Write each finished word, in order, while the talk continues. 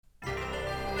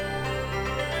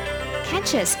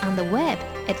catch us on the web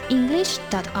at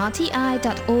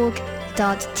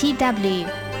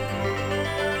english.rti.org.tw.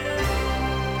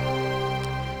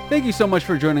 Thank you so much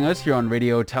for joining us here on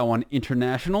Radio Taiwan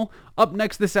International. Up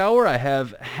next this hour, I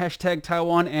have Hashtag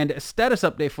Taiwan and a status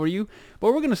update for you. But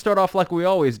we're going to start off like we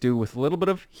always do with a little bit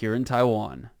of Here in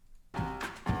Taiwan.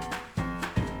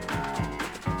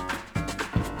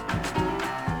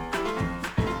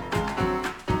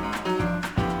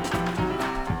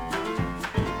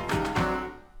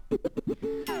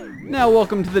 Now,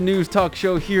 welcome to the news talk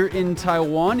show here in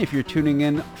Taiwan. If you're tuning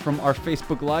in from our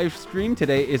Facebook live stream,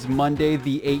 today is Monday,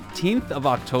 the 18th of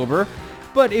October.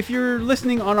 But if you're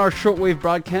listening on our shortwave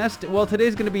broadcast, well,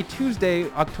 today's going to be Tuesday,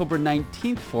 October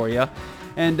 19th for you.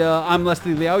 And I'm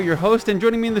Leslie Liao, your host, and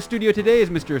joining me in the studio today is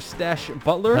Mr. Stash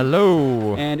Butler.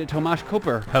 Hello. And Tomasz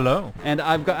Koper. Hello. And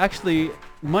I've got actually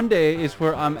Monday is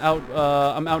where I'm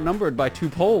outnumbered by 2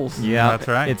 polls. Yeah, that's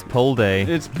right. It's poll day.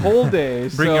 It's poll day.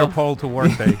 Bring your poll to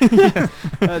work day.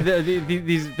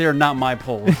 They're not my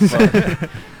polls. But,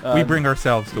 we bring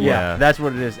ourselves to work. Yeah, that's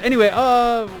what it is. Anyway,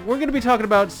 we're going to be talking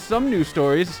about some news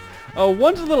stories.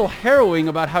 One's a little harrowing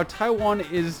about how Taiwan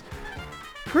is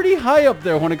pretty high up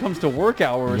there when it comes to work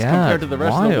hours compared to the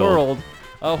rest of the world.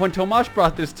 When Tomasz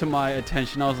brought this to my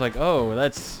attention, I was like, oh,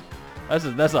 that's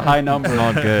a high number.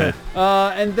 Not good.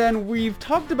 And then we've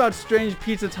talked about strange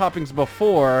pizza toppings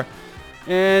before,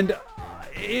 and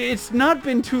it's not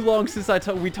been too long since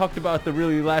we talked about the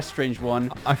really last strange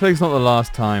one. I feel like it's not the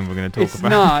last time we're going to talk It's about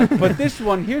not, but this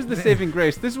one, here's the saving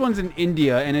grace. This one's in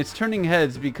India, and it's turning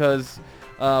heads because,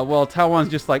 well, Taiwan's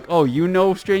just like, oh, you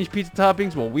know strange pizza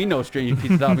toppings? Well, we know strange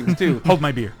pizza toppings too. Hold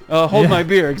my beer. Hold my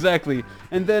beer, exactly.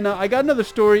 And then I got another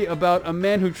story about a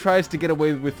man who tries to get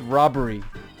away with robbery.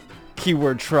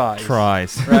 Keyword tries. Right?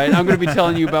 I'm going to be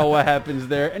telling you about what happens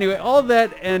there. Anyway, all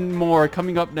that and more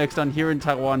coming up next on Here in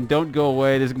Taiwan. Don't go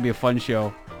away. This is going to be a fun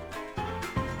show.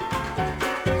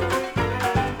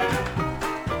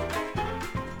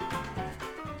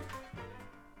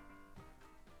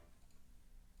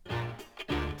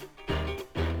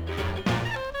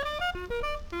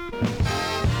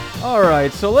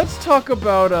 Alright, so let's talk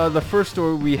about the first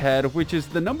story we had, which is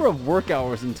the number of work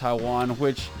hours in Taiwan,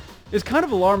 which is kind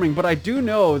of alarming, but I do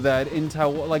know that in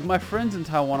Taiwan, like my friends in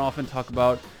Taiwan often talk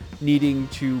about needing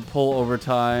to pull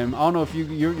overtime. I don't know if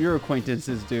your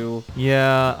acquaintances do.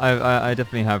 Yeah, I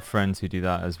definitely have friends who do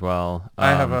that as well. I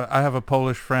have a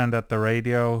Polish friend at the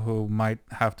radio who might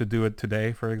have to do it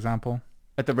today, for example.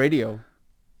 At the radio?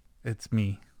 It's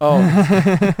me. Oh,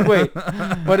 wait,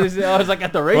 what is it? I was like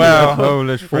at the radio. Well,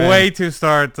 Polish friend. way to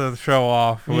start the show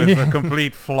off with a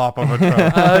complete flop of a show.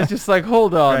 I was just like,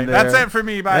 hold on Right, there. that's it for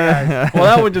me. Bye, guys. Well,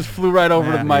 that one just flew right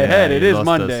over Yeah. my head. It you is lost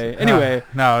Monday. us. Anyway.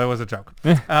 No, it was a joke.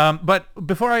 But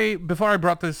before I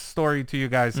brought this story to you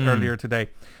guys earlier today,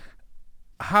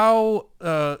 how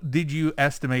did you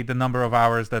estimate the number of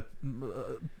hours that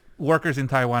workers in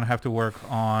Taiwan have to work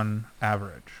on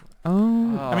average?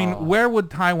 Oh. I mean, where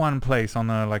would Taiwan place on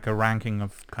a ranking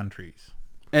of countries?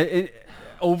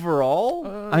 Overall?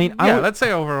 I mean, Let's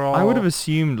say overall. I would have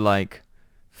assumed like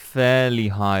fairly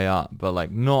high up, but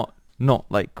like not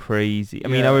like crazy. I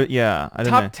mean, I don't know.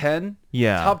 Top 10?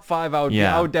 Yeah. Top 5, I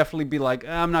Yeah. would definitely be like,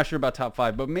 I'm not sure about top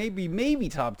 5, but maybe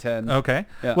top 10. Okay.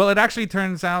 Yeah. Well, it actually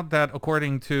turns out that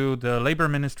according to the Labor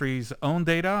Ministry's own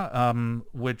data,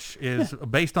 which is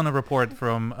based on a report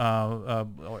from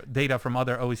data from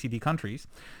other OECD countries,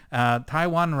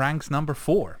 Taiwan ranks number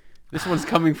 4. This one's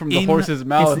coming from the In- horse's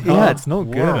mouth. It's not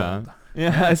good. World. Huh?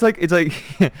 Yeah, it's like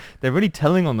they're really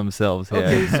telling on themselves here.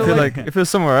 Okay, so They're like- like if it was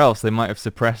somewhere else, they might have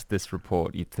suppressed this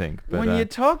report. You'd think. But, When you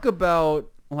talk about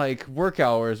like work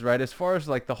hours, right, as far as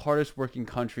like the hardest working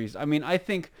countries, I mean, I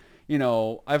think,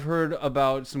 I've heard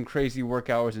about some crazy work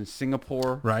hours in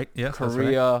Singapore, Right. Yes. that's right.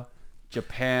 Korea,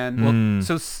 Japan.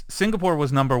 So Singapore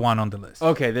was number 1 on the list.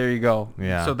 Okay, there you go.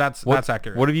 yeah. So that's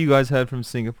accurate. What have you guys heard from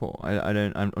Singapore?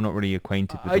 I'm not really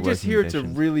acquainted with I the just working hear it's a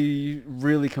conditions. really,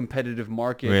 really competitive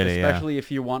market, Really, yeah. especially if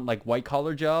you want like white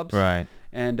collar jobs. Right.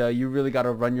 And you really got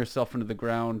to run yourself into the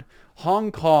ground.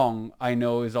 Hong Kong, I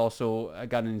know, is also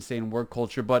got an insane work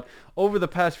culture. But over the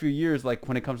past few years, like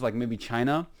when it comes to like maybe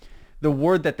China, the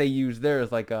word that they use there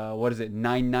is like, what is it,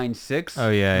 996? Oh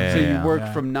yeah. So yeah. you work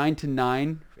Yeah. from 9 to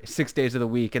 9, 6 days of the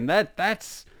week. And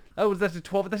that's a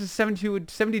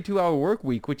 72 hour work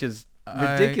week, which is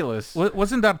ridiculous.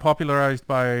 Wasn't that popularized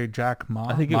by Jack Ma?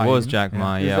 I think it Ma was Yin? Jack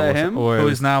Ma. Is Yeah, that was- him? or it Who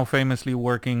was is now famously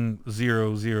working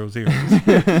 000.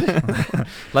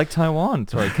 like Taiwan.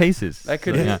 Sorry, cases. That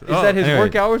could So, is yeah. that his Anyway.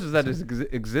 work hours? Or is that his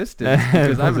existence?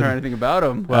 Because I haven't heard anything about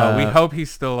him. Well, we Uh, hope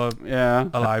he's still Yeah.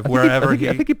 alive I wherever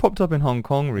think he popped up in Hong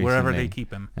Kong recently. wherever they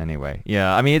keep him. Anyway,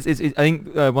 yeah. I mean, it's I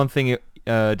think one thing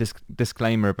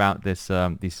disclaimer about this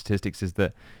these statistics is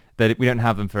that we don't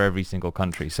have them for every single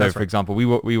country. So, That's for right. example,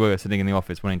 we were sitting in the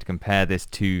office wanting to compare this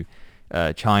to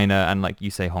China and, like you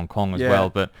say, Hong Kong as Yeah. well,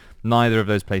 but neither of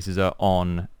those places are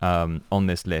on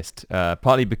this list.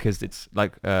 Partly because it's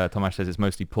like Tomasz says, it's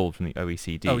mostly pulled from the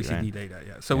OECD. OECD right? data,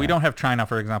 yeah. So we Yeah. don't have China,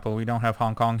 for example. We don't have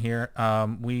Hong Kong here.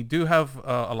 We do have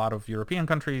a lot of European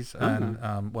countries and,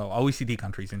 OECD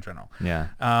countries in general. Yeah.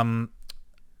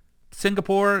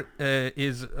 Singapore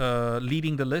is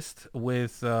leading the list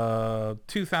with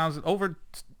over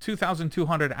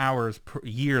 2,200 hours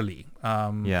yearly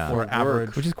Yeah. for For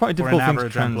average, Which is quite a for an difficult thing to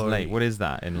average translate. employee. What is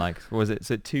that in, like, was it,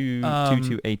 so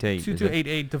 2288 is it?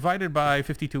 2288 divided by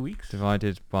 52 weeks.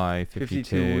 Divided by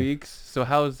 52 weeks. So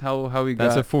how we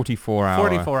That's got? a 44 hour.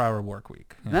 44-hour work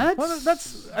week. Yeah.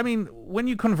 That's- I mean, when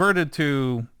you convert it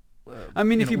to I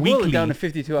mean, if you boil it down to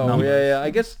 52 hours, numbers. yeah. I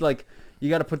guess like you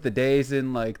got to put the days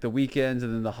in, like the weekends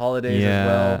and then the holidays Yeah. as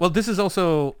well. well, this is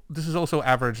also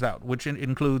averaged out, which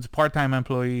includes part-time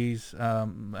employees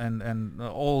and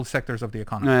all sectors of the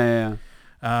economy.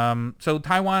 Yeah. So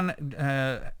Taiwan,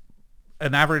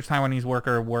 an average Taiwanese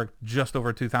worker worked just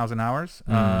over 2,000 hours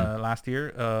last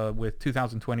year with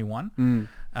 2021.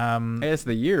 Hey, that's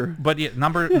the year. But yeah,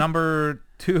 number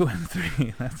 2 and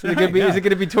 3. That's Is it gonna be? Is it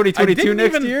gonna be 2022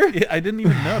 next year? Yeah, I didn't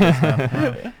even notice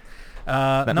that.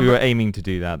 Wow. We were aiming to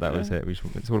do that. That was it.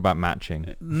 It's all about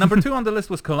matching. Number 2 on the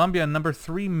list was Colombia, and number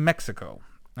 3 Mexico.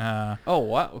 Oh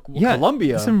wow, Yeah,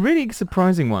 Colombia. some really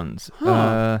surprising ones.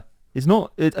 It's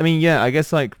not. I mean, yeah. I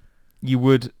guess like you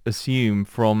would assume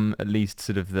from at least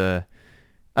sort of the.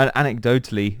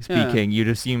 Anecdotally speaking, you'd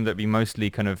assume that'd be mostly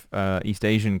kind of East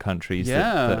Asian countries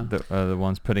Yeah. that are the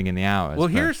ones putting in the hours. Well,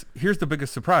 but, here's the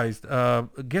biggest surprise.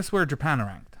 Guess where Japan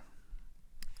ranked?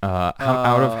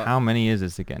 out of how many is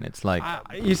this again? It's like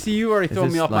You see, you already Is thrown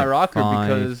me this off my like rocker 5?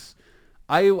 because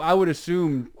I would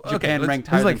assume Japan let's- ranked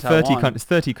there's higher like than 30 Taiwan. countries,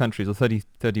 30 countries or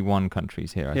 31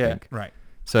 countries here, I Yeah. think. Right.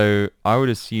 So I would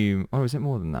assume. Oh, is it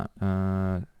more than that?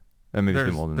 Maybe it's a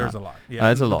bit more than There's that. a lot. Yeah,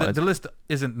 There's a lot. The list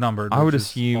isn't numbered. I would which is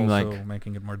assume, also like-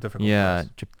 making it more difficult. Yeah, for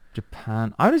us.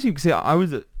 Japan. I would assume. See, I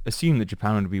would assume that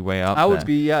Japan would be way up. I would there.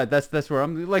 be, yeah. That's where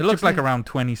I'm. Like It looks like Japan- around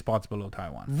 20 spots below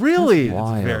Taiwan. Really. That's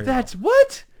wild. very That's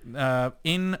what?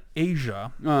 In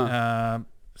Asia, Uh.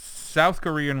 South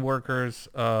Korean workers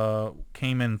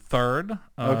came in third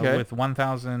Okay. with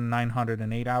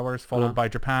 1,908 hours, followed by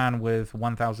Japan with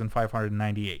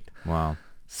 1,598. Wow.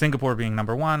 Singapore being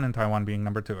number 1 and Taiwan being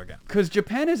number 2 again. Because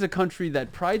Japan is a country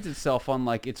that prides itself on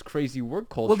like its crazy work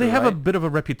culture. Well, they have a right? bit of a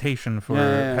reputation for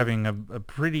Yeah. having a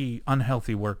pretty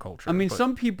unhealthy work culture. I mean, but-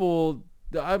 some people,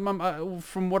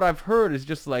 from what I've heard, is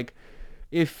just like,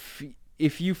 if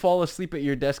you fall asleep at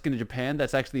your desk in Japan,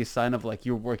 that's actually a sign of like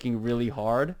you're working really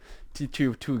hard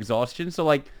to exhaustion. So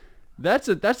like, that's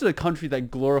a country that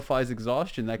glorifies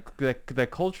exhaustion. That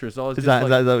culture is always Is just that,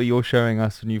 like, is that what you're showing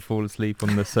us when you fall asleep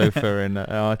on the sofa in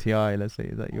RTI? Let's say,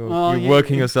 is that you're Well, yeah,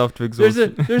 working yourself to there's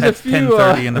exhaustion? a at few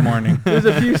 10:30 in the morning. there's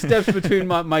a few steps between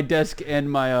my desk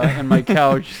and my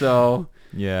couch. So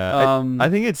Yeah, Um, I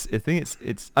think it's.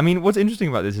 I mean, what's interesting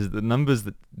about this is the numbers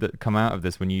that come out of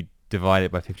this when you divide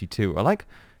it by 52 are like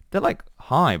they're like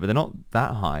high, but they're not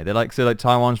that high. They're like, so like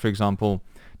Taiwan's, for example,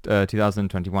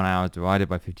 2021 hours divided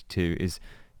by 52 is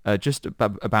just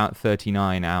about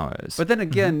 39 hours. But then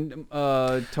again,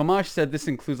 Tomasz said this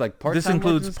includes like part-time This workers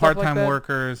includes and stuff like part-time that?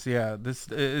 workers. Yeah,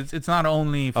 it's not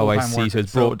only Oh, full-time I see. workers. So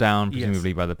it's brought down yes.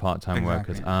 presumably by the part-time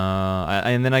Exactly. workers.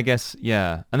 And then I guess,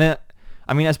 yeah. And then,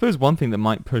 I mean, I suppose one thing that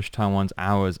might push Taiwan's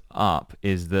hours up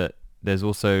is that there's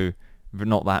also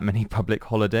not that many public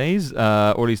holidays, or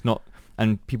at least not,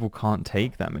 and people can't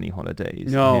take that many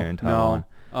holidays here in Taiwan.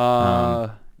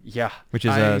 Yeah. Which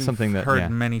is I've something that, heard yeah.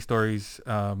 many stories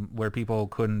where people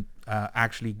couldn't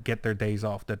actually get their days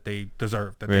off that they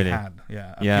deserved, that Really? they had.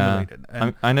 Yeah, Yeah, accumulated.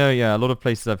 And I know. Yeah, a lot of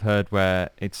places I've heard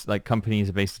where it's like companies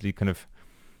are basically kind of,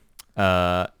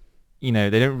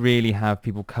 they don't really have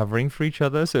people covering for each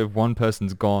other. So if one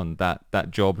person's gone,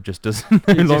 that job just doesn't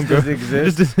no It just longer doesn't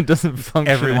exist. Just doesn't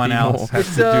function everyone anymore. else has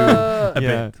It's, to uh, do a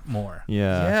Yeah. bit more.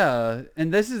 Yeah. Yeah,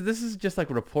 and this is just like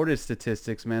reported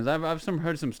statistics, man. I've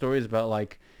heard some stories about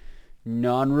like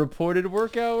non-reported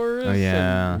work hours. Oh,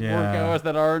 yeah. and Yeah. work hours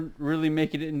that aren't really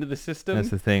making it into the system. That's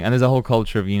the thing. And there's a whole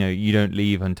culture of, you don't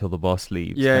leave until the boss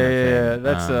leaves. yeah, kind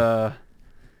of yeah.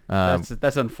 thing.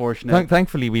 That's unfortunate.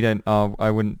 Thankfully, we don't. I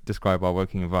wouldn't describe our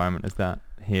working environment as that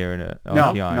here in no,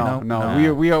 RTI.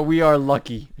 no. We are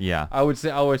lucky. Yeah. I would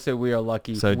say we are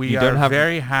lucky. So We you are don't have.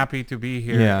 very happy to be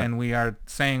here, Yeah. and we are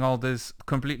saying all this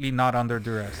completely not under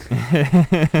duress.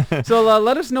 So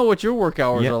let us know what your work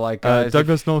hours Yeah. are like, guys.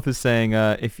 Douglas North is saying,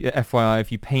 FYI,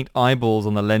 if you paint eyeballs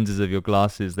on the lenses of your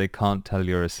glasses, they can't tell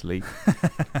you're asleep.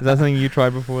 Is that something you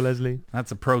tried before, Leslie?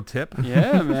 That's a pro tip.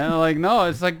 Yeah, man. Like, no,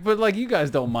 it's like, but like, you guys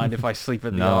don't mind if I sleep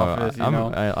in the office, you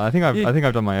know? I think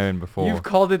I've done my own before. You've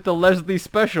called it the Leslie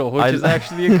Special, which is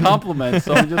actually a compliment.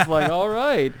 So I'm just like, all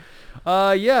right.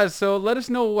 Yeah, so let us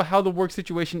know how the work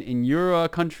situation in your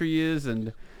country is,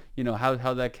 and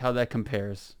how that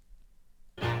compares.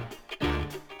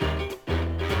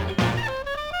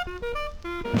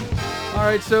 All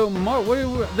right, so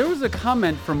there was a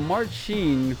comment from Mark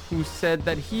Sheen who said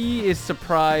that he is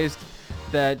surprised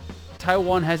that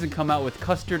Taiwan hasn't come out with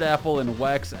custard apple and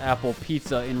wax apple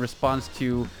pizza in response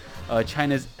to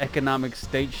China's economic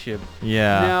stateship.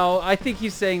 Yeah. Now, I think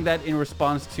he's saying that in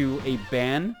response to a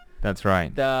ban That's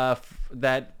right.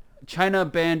 that China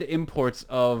banned imports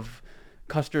of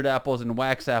custard apples and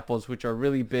wax apples, which are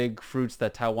really big fruits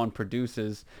that Taiwan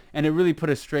produces, and it really put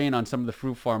a strain on some of the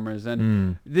fruit farmers.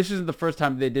 And this isn't the first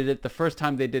time they did it. The first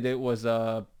time they did it was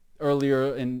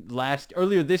earlier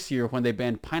this year when they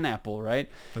banned pineapple, right?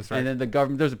 That's right. And then the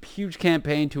government, there's a huge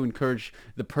campaign to encourage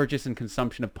the purchase and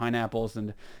consumption of pineapples,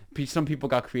 and some people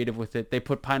got creative with it. They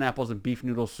put pineapples in beef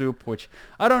noodle soup, which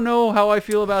I don't know how I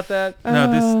feel about that.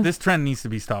 No, this trend needs to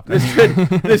be stopped.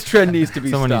 This trend needs to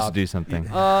be Someone stopped. needs to do something.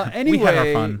 Anyway, We had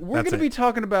our fun. we're That's going to it. be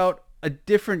talking about a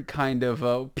different kind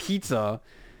of pizza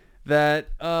that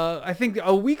I think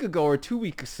a week ago or 2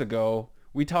 weeks ago,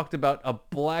 we talked about a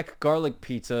black garlic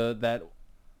pizza that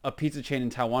a pizza chain in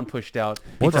Taiwan pushed out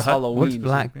for Halloween. What's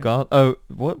black garlic? Oh,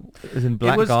 what is in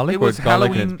black garlic? It or was it's garlic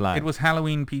Halloween. and it's black? It was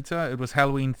Halloween pizza. It was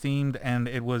Halloween themed, and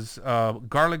it was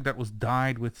garlic that was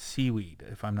dyed with seaweed.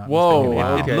 If I'm not Whoa, mistaken,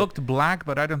 wow. it Okay. looked black,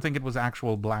 but I don't think it was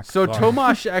actual black. So garlic.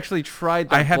 Tomasz actually tried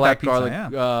the I had black that pizza,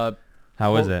 garlic yeah.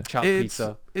 How is it? chopped it's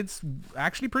pizza. it's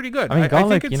actually pretty good. I mean,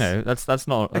 garlic. think it's, That's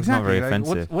not exactly very like,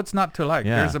 offensive. What's not to like?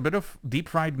 Yeah. There's a bit of deep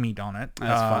fried meat on it.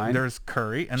 That's fine. There's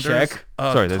curry and Check. there's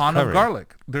a Sorry, there's ton curry. of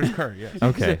garlic. There's curry. Yes.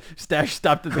 Okay. Stash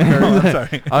stopped at the curry.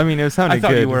 Sorry. I mean, it sounded I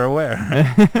thought good. you were aware.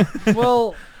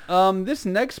 Well, this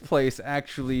next place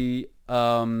actually.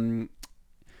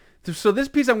 So this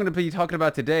piece I'm going to be talking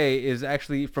about today is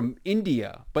actually from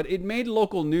India, but it made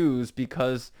local news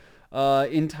because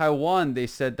in Taiwan they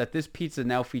said that this pizza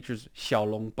now features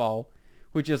xiaolongbao,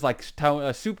 which is like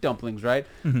soup dumplings, right?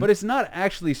 But it's not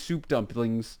actually soup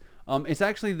dumplings. It's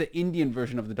actually the Indian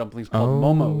version of the dumplings called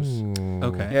momos.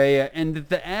 Okay. Yeah. And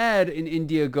the ad in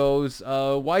India goes,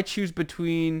 why choose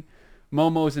between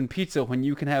momos and pizza when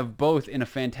you can have both in a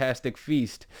fantastic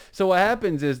feast? So what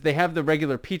happens is they have the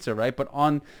regular pizza, right? But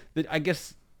on I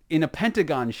guess in a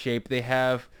pentagon shape, they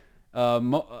have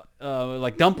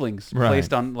like dumplings Right.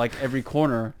 placed on like every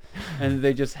corner, and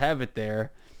they just have it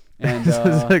there. And Is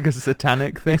this like a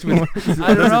satanic thing?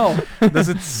 I don't know. Does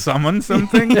it summon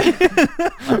something?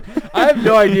 I have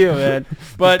no idea, man.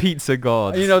 But pizza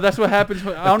gods. that's what happens.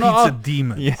 I A don't know. pizza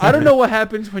demon. Yeah. I don't know what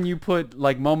happens when you put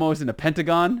like momos in a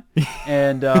pentagon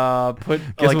and put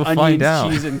Guess like we'll find onions, out.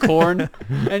 cheese, and corn,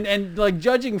 and like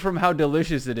judging from how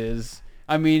delicious it is,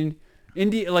 I mean,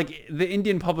 the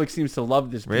Indian public seems to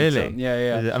love this pizza. Really?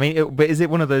 Yeah. Is it- I mean, but is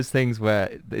it one of those things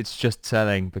where it's just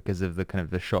selling because of the kind of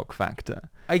the shock factor?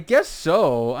 I guess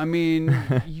so. I mean,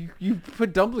 you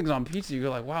put dumplings on pizza, you're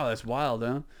like, wow, that's wild,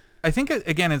 huh? I think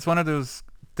again, it's one of those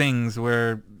things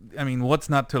where, I mean, what's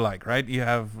not to like, right? You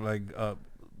have like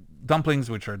dumplings,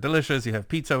 which are delicious. You have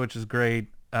pizza, which is great.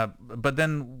 But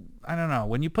then I don't know,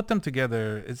 when you put them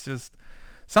together, it's just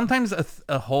sometimes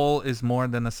a whole is more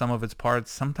than the sum of its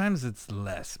parts. Sometimes it's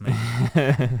less,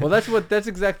 man. Well, that's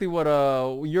exactly what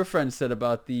your friend said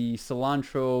about the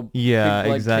cilantro. Yeah, big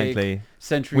blood exactly. cake,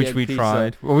 century Which egg we pizza.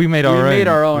 tried. Well, we made our own. We made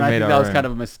our own. We I made think our that was own. kind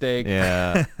of a mistake.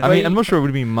 Yeah. I But mean, I'm not sure it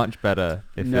would be much better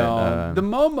if No, it, the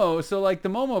Momo. So like the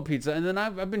Momo pizza, and then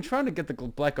I've been trying to get the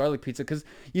black garlic pizza because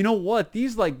you know what?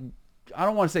 These like, I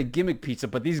don't want to say gimmick pizza,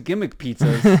 but these gimmick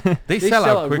pizzas, They sell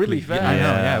out quickly. really fast. I know.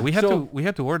 Yeah. Yeah, we had So-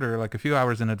 to order like a few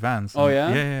hours in advance. Oh,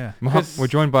 And- yeah? Yeah. We're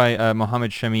joined by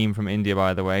Mohammed Shamim from India,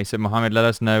 by the way. So Mohammed, let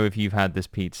us know if you've had this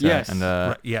pizza. Yes. And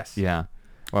Right, yes. yeah.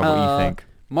 Well, what do you think?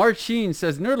 Marcin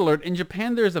says, Nerd Alert, in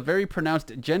Japan there is a very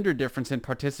pronounced gender difference in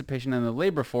participation in the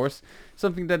labor force,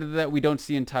 something that we don't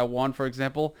see in Taiwan, for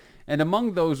example. And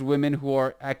among those women who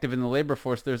are active in the labor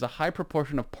force, there's a high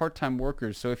proportion of part-time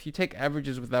workers. So if you take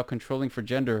averages without controlling for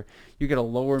gender, you get a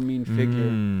lower mean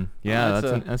figure. Yeah,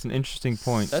 That's that's an interesting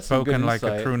point. That's some good Spoken like a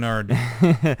insight. true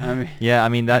nerd. I mean, Yeah, I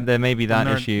mean that there may be that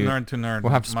nerd, issue. Nerd to nerd.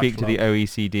 We'll have to much speak to the love.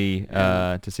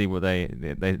 OECD to see what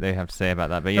they have to say about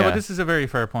that. But No, yeah, but this is a very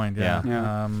fair point. Yeah.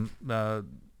 Yeah.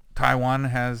 Taiwan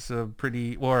has a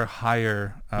pretty or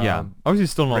higher. obviously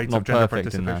still not rates of gender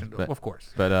perfect in that, participation, of course.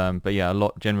 but yeah,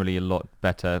 generally a lot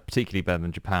better, particularly better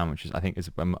than Japan, which is I think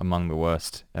is among the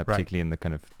worst, particularly in the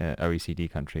kind of OECD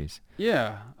countries.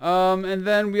 yeah. And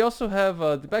then we also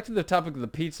have back to the topic of the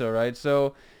pizza, right?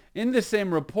 So in the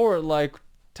same report, like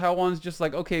Taiwan's just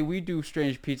like, okay, we do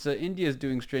strange pizza. India's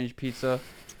doing strange pizza,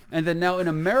 and then now in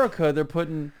America they're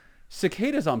putting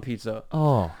cicadas on pizza.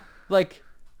 Oh, Like,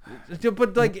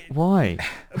 but like, why?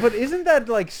 but isn't that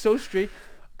like so strange?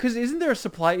 Because isn't there a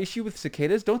supply issue with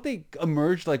cicadas? Don't they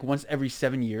emerge like once every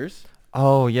 7 years?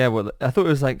 Oh yeah, well I thought it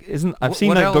was like I've seen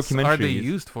what like else documentaries. are they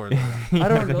used for? Though? I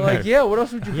don't know. Like, yeah, what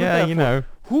else would you put Yeah, that you for? know.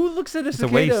 Who looks at a a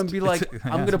cicada waste. and be like, It's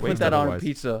I'm a gonna put waste that on otherwise.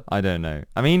 pizza? I don't know.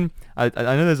 I mean, I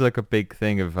know there's like a big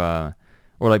thing of,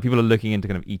 or like people are looking into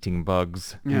kind of eating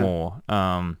bugs Yeah. more.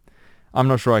 I'm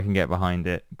not sure I can get behind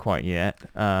it quite yet.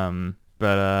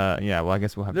 But yeah, well, I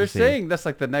guess we'll have They're to see. saying that's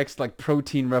like the next like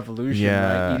protein revolution,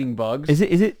 Yeah. right? Eating bugs. Is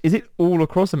it all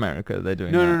across America that they're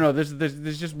doing that? No.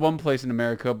 There's just one place in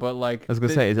America, but like I was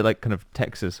gonna say, is it like kind of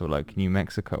Texas or like New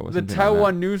Mexico or the something? Taiwan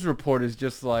Like news report is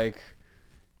just like,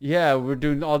 yeah, we're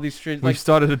doing all these strange that? We've like.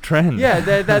 started a trend. Yeah,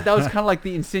 that was kind of like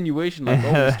the insinuation, like,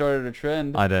 oh, we started a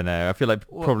trend. I don't know. I feel like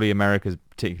probably America's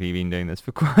particularly been doing this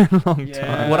for quite a long Yeah.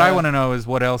 time. What I want to know is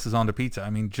what else is on the pizza. I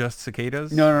mean, just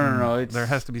cicadas? No. It's, There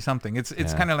has to be something. It's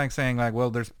Yeah. kind of like saying like, well,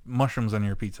 there's mushrooms on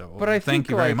your pizza. Well, But I thank think,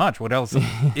 you very like- much. What else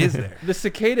is there? the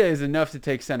cicada is enough to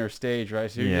take center stage, right?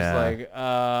 So you're just Yeah. like,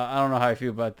 I don't know how I feel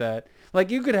about that.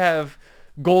 Like, you could have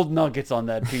gold nuggets on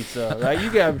that pizza, right? You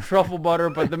could have truffle butter,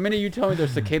 but the minute you tell me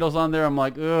there's cicadas on there, I'm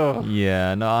like, ugh.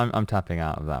 Yeah, no, I'm tapping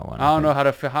out of that one. I don't know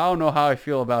think. how to. I don't know how I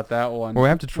feel about that one. Well, we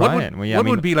have to try What would, it. Well, yeah, what I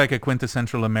mean, would be like a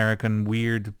quintessential American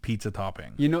weird pizza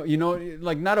topping? You know,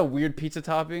 like not a weird pizza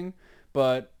topping,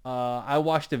 but I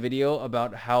watched a video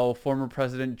about how former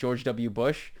President George W.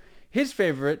 Bush, his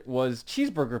favorite was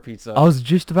cheeseburger pizza. I was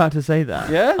just about to say that.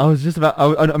 Yeah? I was just about.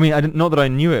 I mean, I didn't. Not that I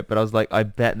knew it, but I was like, I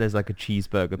bet there's like a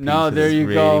cheeseburger pizza. No, there that's you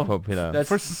really go. Popular. That's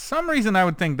For some reason, I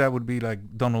would think that would be like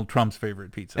Donald Trump's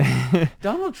favorite pizza.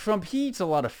 Donald Trump. He eats a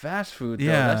lot of fast food. Though.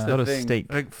 Yeah. That's a the lot of thing.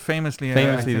 steak. Like famously,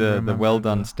 Famously, I the remember well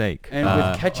done steak. And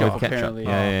with ketchup, apparently.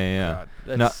 Yeah. God.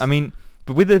 No, That's- I mean,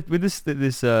 but with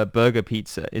this burger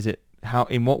pizza, is it how?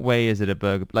 In what way is it a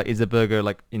burger? Like, is the burger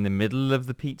like in the middle of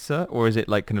the pizza, or is it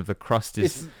like kind of the crust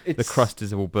is the crust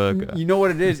is all burger? You know what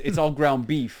it is? It's all ground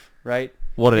beef, right?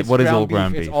 What It's is all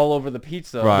ground beef? It's all over the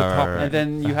pizza. Right. And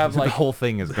then you have the like whole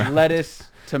thing is ground. lettuce,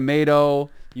 tomato.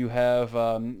 You have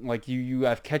like you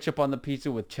have ketchup on the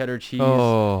pizza with cheddar cheese.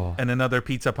 Oh, And another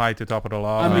pizza pie to top it all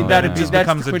off. I mean Oh, that yeah. it just that's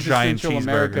becomes a giant quintessential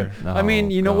cheeseburger. America. I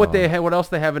mean, you know what God. what else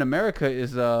they have in America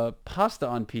is pasta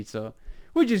on pizza,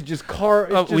 which is just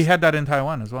We had that in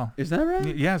Taiwan as well. Is that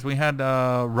right? Yes, we had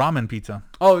ramen pizza.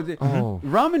 Oh, Oh.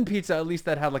 ramen pizza. At least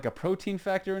that had like a protein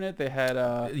factor in it. They had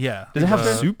Yeah. Does it have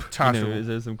uh, soup? chashu. You know, is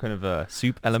there some kind of a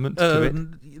soup element to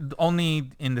it?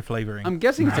 Only in the flavoring. I'm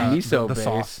guessing it's a miso the base.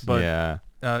 sauce, but Yeah.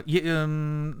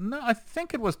 no, I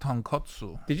think it was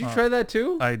tonkotsu. Did you try that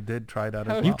too? I did try that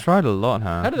How- as well. You've tried a lot,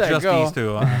 huh? How did that Just go? these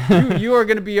two. you are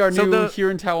going to be our So new the- here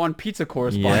in Taiwan pizza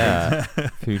correspondent. Yeah,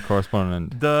 food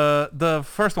correspondent. The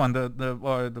first one,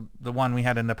 the one we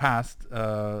had in the past,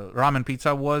 ramen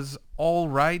pizza was all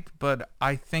right, but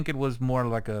I think it was more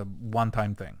like a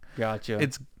one-time thing. Gotcha.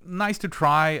 It's nice to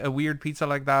try a weird pizza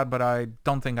like that, but I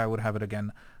don't think I would have it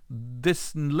again.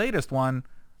 This latest one,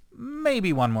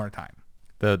 maybe one more time.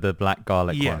 The black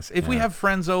garlic one. Yes, if we Yeah. have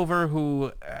friends over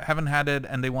who haven't had it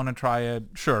and they want to try it,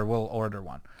 sure, we'll order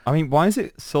one. I mean, why is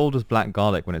it sold as black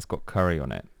garlic when it's got curry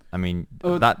on it? I mean,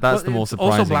 Oh, that's Well, the more it's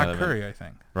surprising also black element. curry, I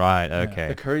think. Right, the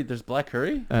okay. curry. There's black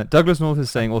curry. Douglas North is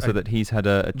saying also that he's had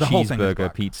a The whole thing is cheeseburger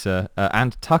black. pizza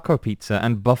and taco pizza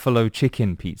and buffalo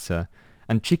chicken pizza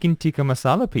and chicken tikka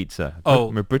masala pizza. Oh,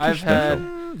 a British I've special.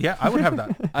 had- Yeah, I would have that.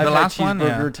 I've the had last one,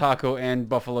 cheeseburger, yeah. taco, and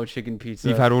buffalo chicken pizza.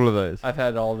 You've had all of those. I've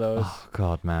had all those. Oh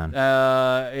God, man.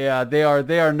 Yeah, they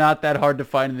are not that hard to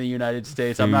find in the United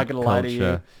States. I'm not Food gonna lie to you.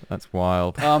 culture. That's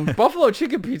wild. Buffalo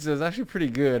chicken pizza is actually pretty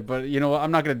good, but you know what?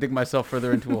 I'm not gonna dig myself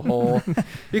further into a hole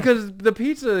because the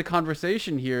pizza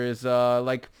conversation here is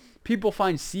like People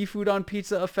find seafood on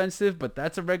pizza offensive, but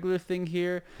that's a regular thing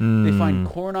here. They find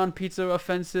corn on pizza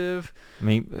offensive. I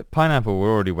mean, pineapple,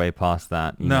 we're already way past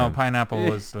that. you No, know. pineapple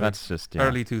was like That's just, yeah.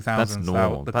 early 2000s. That's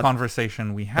normal. The That-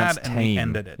 conversation we had, that's and we tame.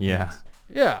 ended it. Yeah.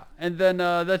 Yeah, and then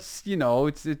that's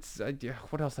it's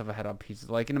what else have I had on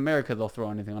pizza? Like in America, they'll throw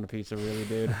anything on a pizza, really,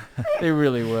 dude. They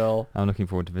really will. I'm looking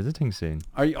forward to visiting soon.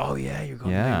 Are you? Oh yeah, you're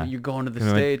going. Yeah. You're going to the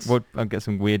Gonna- States. I'll get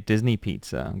some weird Disney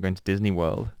pizza. I'm going to Disney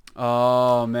World.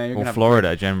 Oh man, you're Or gonna have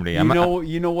Florida, generally.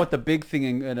 You know what the big thing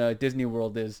in Disney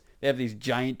World is? They have these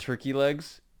giant turkey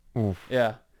legs. Oof.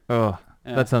 Yeah. Oh,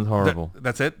 Yeah. that sounds horrible.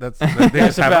 That's it. They That's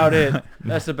just have about it.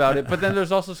 That's about it. But then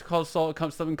there's also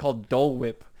something called Dole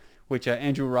Whip, which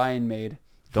Andrew Ryan made.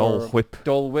 Dole for Whip.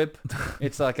 Dole Whip.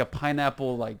 It's like a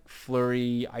pineapple, like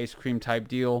flurry ice cream type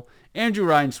deal. Andrew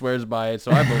Ryan swears by it,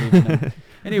 so I believe in him.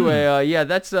 Anyway, yeah,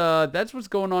 that's what's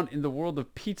going on in the world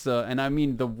of pizza, and I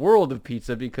mean the world of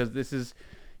pizza because this is,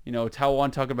 Taiwan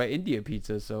talking about India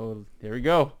pizza. So there we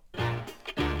go.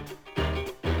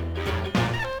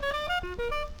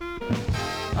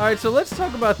 All right, so let's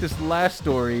talk about this last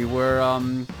story where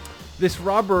this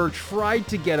robber tried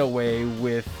to get away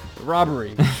with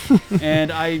robbery.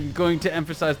 And I'm going to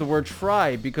emphasize the word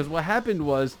try because what happened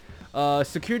was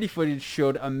security footage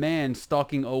showed a man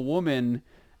stalking a woman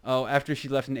after she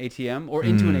left an ATM or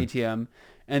into an ATM,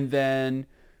 and then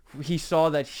he saw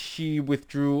that she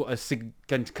withdrew a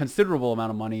considerable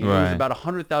amount of money. It was Right. about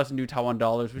 100,000 new Taiwan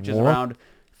dollars, which is What? around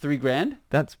 $3,000.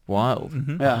 That's wild.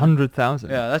 Yeah. 100,000.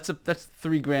 Yeah, that's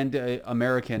 $3,000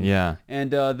 American. Yeah.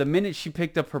 And the minute she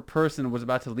picked up her purse and was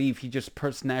about to leave, he just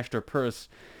snatched her purse,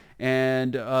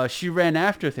 and she ran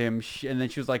after him. And then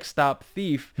she was like, "Stop,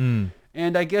 thief!"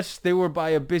 And I guess they were by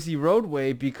a busy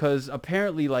roadway because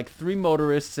apparently like 3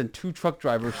 motorists and 2 truck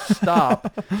drivers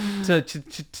stopped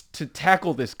to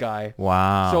tackle this guy.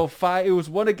 Wow. So it was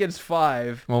 1 against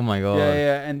 5. Oh my god.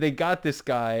 Yeah, and they got this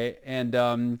guy,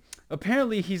 and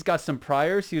apparently he's got some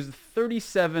priors. He was a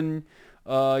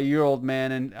 37-year-old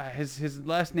man, and his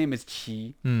last name is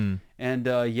Chi. And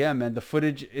yeah, man, the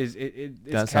footage is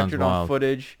That sounds captured on wild.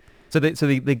 footage. So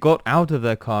they got out of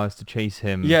their cars to chase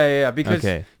him. Yeah, because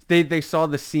Okay. they saw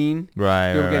the scene.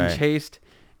 Right. They were right, getting right. chased,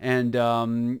 and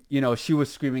she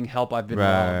was screaming, "Help! I've been Right,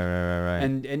 robbed." right.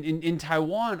 And in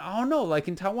Taiwan, I don't know. Like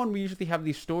in Taiwan, we usually have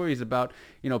these stories about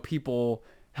people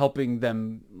helping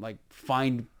them like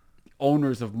find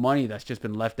owners of money that's just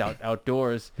been left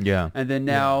outdoors. Yeah. And then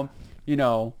now,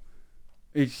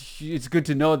 it's good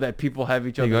to know that people have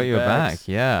each They other's got your backs. back.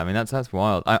 Yeah. I mean that's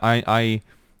wild.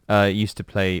 I used to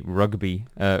play rugby,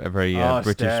 a very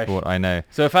British Stash. sport. I know.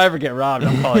 So if I ever get robbed,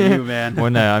 I'm calling you, man. Well,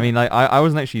 no, I mean, like, I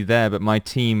wasn't actually there, but my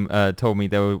team told me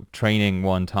they were training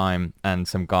one time, and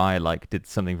some guy like did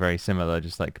something very similar,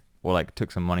 just like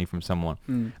took some money from someone.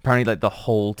 Apparently, like the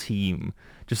whole team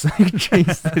just like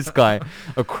chased this guy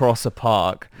across a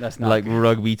park. That's not like good.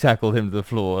 rugby tackled him to the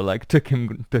floor, like took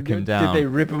him down. Did they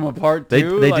rip him apart They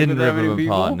too? they Like, didn't with that rip many him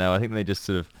people? apart. No, I think they just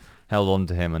sort of held on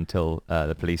to him until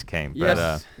the police came.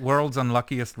 Yes. But, World's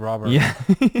unluckiest robber. yeah,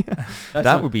 That's that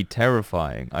not- would be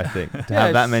terrifying. I think to Yeah,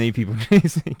 have that it's- many people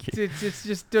chasing you. It's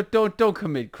just don't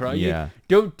commit crime. Yeah.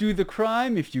 Don't do the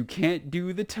crime if you can't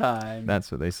do the time.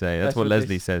 That's what they say. That's That's what what they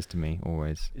Leslie s- says to me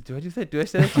always. Do I do that? Do I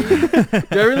say that to you?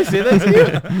 Do I really say that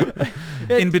to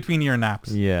you? In between your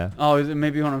naps. Yeah. Oh, is it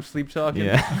maybe when I'm sleep talking?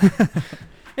 Yeah.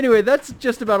 Anyway, that's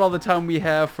just about all the time we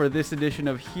have for this edition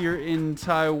of Here in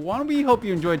Taiwan. We hope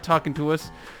you enjoyed talking to us,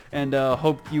 and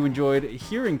hope you enjoyed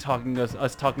hearing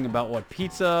us talking about what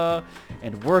pizza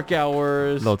and work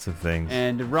hours Lots of things.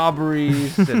 and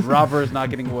robberies and robbers not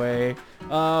getting away.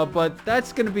 But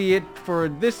that's going to be it for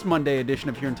this Monday edition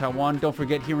of Here in Taiwan. Don't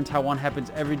forget, Here in Taiwan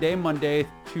happens every day: Monday,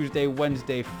 Tuesday,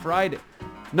 Wednesday, Friday.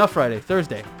 Not Friday,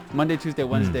 Thursday. Monday, Tuesday,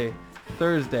 Wednesday,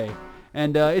 Thursday.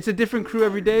 And it's a different crew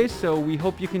every day, so we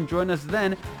hope you can join us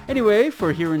then. Anyway,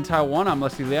 for Here in Taiwan, I'm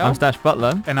Leslie Liao. I'm Stash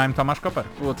Butler. And I'm Tomasz Koper.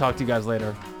 We'll talk to you guys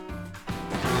later.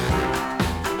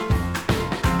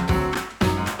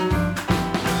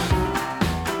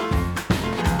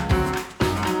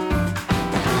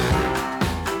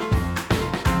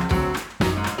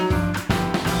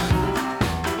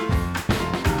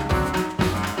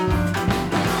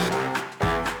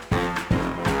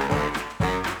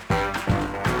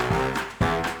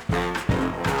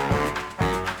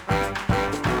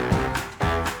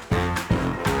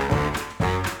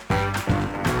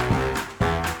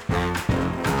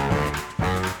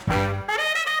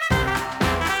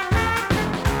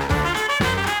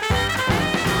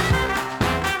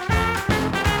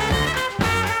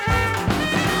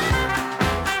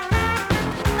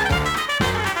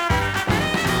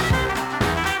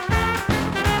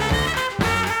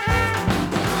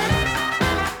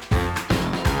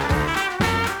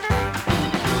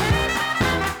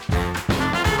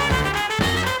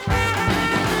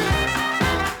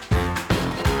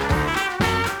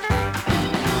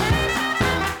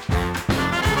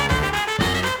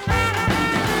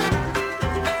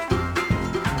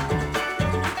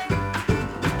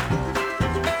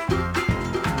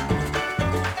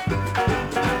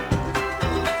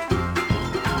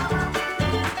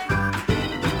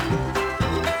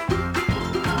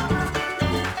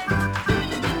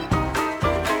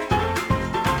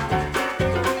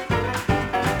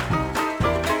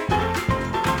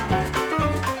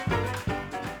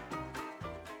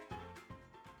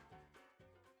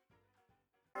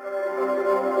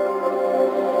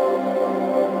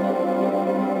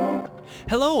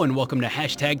 Hello and welcome to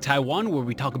Hashtag Taiwan, where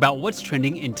we talk about what's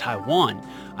trending in Taiwan.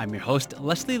 I'm your host,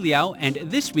 Leslie Liao, and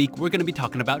this week we're going to be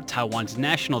talking about Taiwan's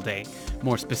National Day.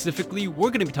 More specifically, we're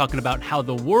going to be talking about how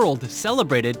the world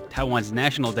celebrated Taiwan's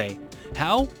National Day.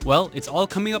 How? Well, it's all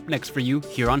coming up next for you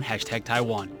here on Hashtag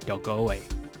Taiwan. Don't go away.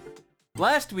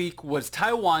 Last week was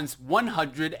Taiwan's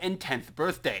 110th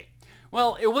birthday.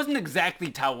 Well, it wasn't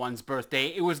exactly Taiwan's birthday,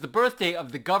 it was the birthday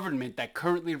of the government that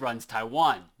currently runs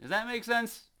Taiwan. Does that make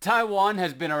sense? Taiwan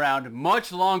has been around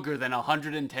much longer than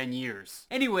 110 years.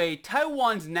 Anyway,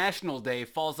 Taiwan's National Day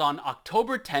falls on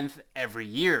October 10th every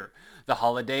year. The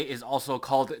holiday is also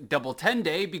called Double 10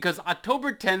 Day because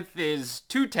October 10th is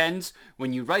 2 10s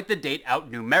when you write the date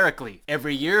out numerically.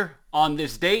 Every year, on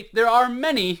this date, there are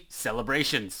many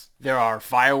celebrations. There are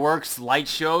fireworks, light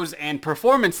shows, and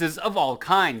performances of all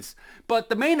kinds. But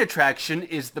the main attraction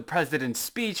is the president's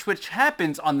speech, which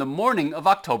happens on the morning of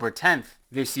October 10th.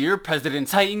 This year, President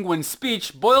Tsai Ing-wen's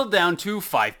speech boiled down to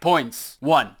 5 points.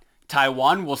 1.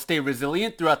 Taiwan will stay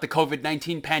resilient throughout the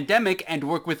COVID-19 pandemic and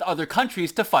work with other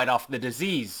countries to fight off the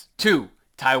disease. 2.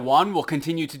 Taiwan will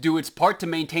continue to do its part to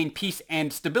maintain peace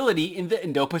and stability in the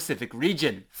Indo-Pacific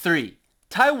region. 3.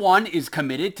 Taiwan is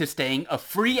committed to staying a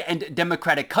free and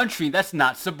democratic country that's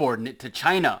not subordinate to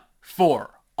China.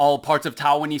 4. All parts of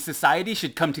Taiwanese society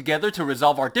should come together to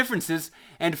resolve our differences.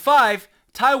 And 5.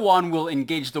 Taiwan will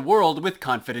engage the world with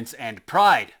confidence and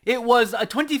pride. It was a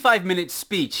 25-minute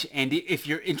speech, and if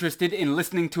you're interested in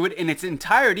listening to it in its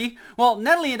entirety, well,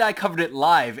 Natalie and I covered it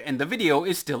live, and the video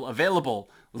is still available.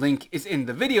 Link is in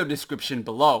the video description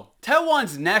below.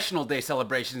 Taiwan's National Day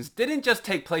celebrations didn't just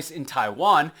take place in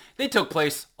Taiwan, they took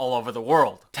place all over the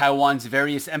world. Taiwan's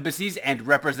various embassies and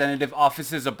representative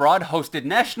offices abroad hosted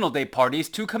National Day parties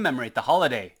to commemorate the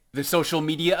holiday. The social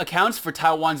media accounts for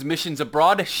Taiwan's missions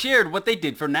abroad shared what they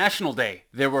did for National Day.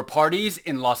 There were parties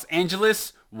in Los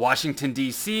Angeles, Washington,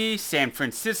 D.C., San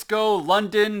Francisco,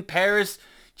 London, Paris,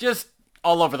 just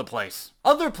all over the place.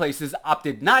 Other places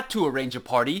opted not to arrange a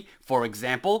party. For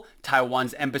example,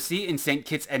 Taiwan's embassy in St.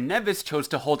 Kitts and Nevis chose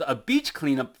to hold a beach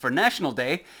cleanup for National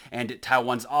Day, and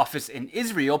Taiwan's office in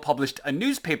Israel published a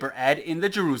newspaper ad in the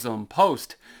Jerusalem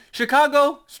Post.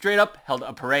 Chicago, straight up, held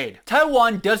a parade.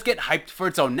 Taiwan does get hyped for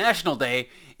its own National Day,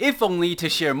 if only to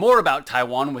share more about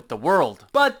Taiwan with the world.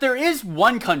 But there is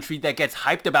one country that gets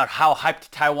hyped about how hyped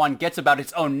Taiwan gets about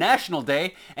its own National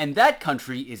Day, and that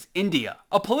country is India.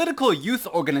 A political youth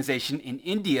organization in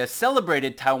India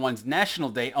celebrated Taiwan's National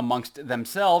Day amongst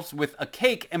themselves with a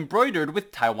cake embroidered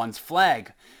with Taiwan's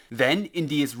flag. Then,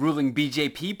 India's ruling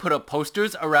BJP put up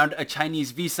posters around a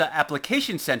Chinese visa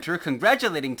application center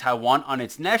congratulating Taiwan on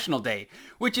its National Day,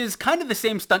 which is kind of the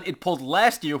same stunt it pulled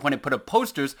last year when it put up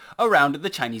posters around the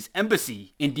Chinese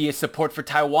embassy. India's support for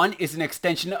Taiwan is an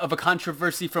extension of a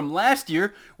controversy from last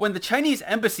year when the Chinese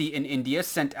embassy in India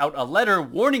sent out a letter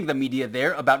warning the media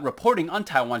there about reporting on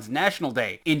Taiwan's National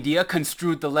Day. India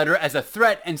construed the letter as a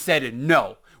threat and said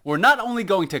no. We're not only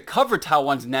going to cover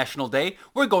Taiwan's National Day,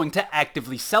 we're going to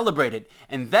actively celebrate it,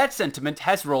 and that sentiment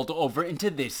has rolled over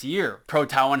into this year.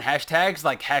 Pro-Taiwan hashtags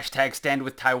like hashtag Stand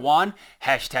With Taiwan,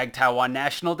 hashtag Taiwan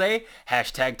National Day,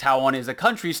 hashtag Taiwan is a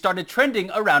country started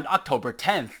trending around October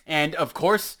 10th. And of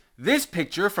course, this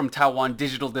picture from Taiwan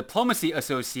Digital Diplomacy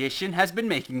Association has been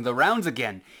making the rounds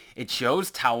again. It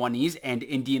shows Taiwanese and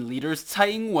Indian leaders Tsai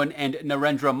Ing-wen and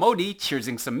Narendra Modi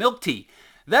cheersing some milk tea.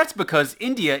 That's because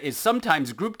India is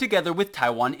sometimes grouped together with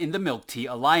Taiwan in the Milk Tea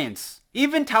Alliance.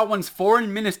 Even Taiwan's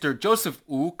Foreign Minister Joseph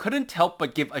Wu couldn't help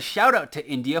but give a shout out to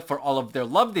India for all of their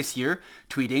love this year,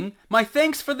 tweeting, "My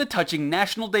thanks for the touching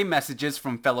National Day messages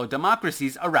from fellow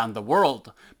democracies around the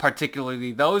world,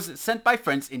 particularly those sent by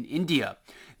friends in India.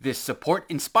 This support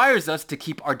inspires us to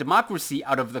keep our democracy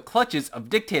out of the clutches of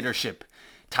dictatorship.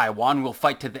 Taiwan will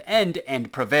fight to the end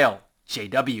and prevail.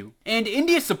 JW." And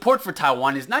India's support for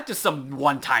Taiwan is not just some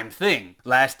one-time thing.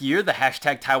 Last year, the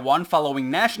hashtag Taiwan following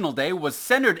National Day was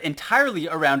centered entirely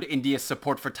around India's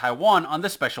support for Taiwan on the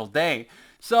special day.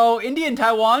 So India and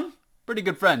Taiwan, pretty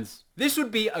good friends. This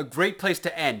would be a great place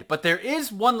to end, but there is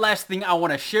one last thing I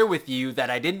want to share with you that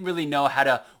I didn't really know how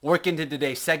to work into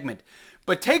today's segment.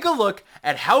 But take a look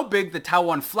at how big the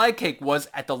Taiwan flag cake was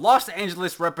at the Los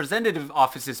Angeles Representative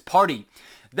Office's party.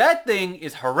 That thing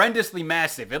is horrendously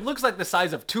massive. It looks like the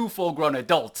size of 2 full-grown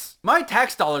adults. My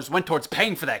tax dollars went towards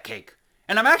paying for that cake,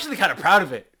 and I'm actually kind of proud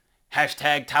of it.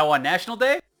 Hashtag Taiwan National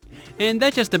Day. And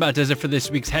that just about does it for this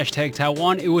week's Hashtag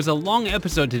Taiwan. It was a long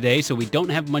episode today, so we don't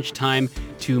have much time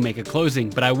to make a closing.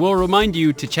 But I will remind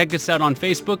you to check us out on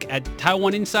Facebook at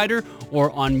Taiwan Insider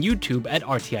or on YouTube at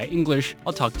RTI English.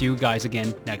 I'll talk to you guys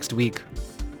again next week.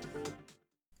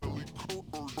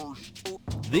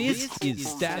 This is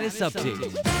Status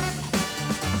Update.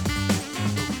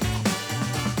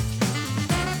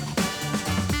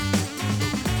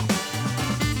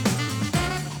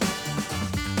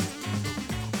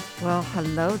 Well,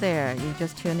 hello there. You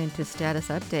just tuned into Status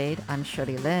Update. I'm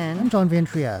Shirley Lin. I'm John Van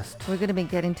Trieste. We're going to be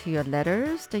getting to your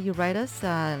letters that you write us,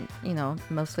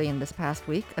 mostly in this past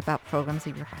week about programs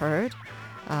that you've heard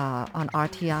on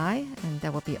RTI, and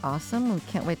that will be awesome. We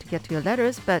can't wait to get to your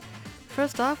letters, but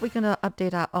first off, we're going to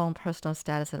update our own personal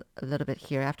status a little bit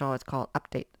here. After all, it's called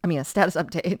a status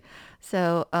update.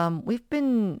 So we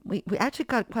actually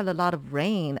got quite a lot of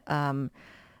rain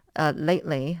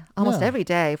lately, almost every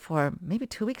day for maybe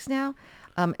 2 weeks now.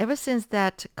 Ever since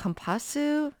that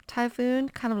Kompasu typhoon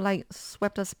kind of like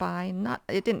swept us by.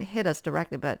 It didn't hit us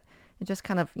directly, but it just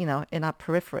kind of, in our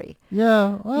periphery.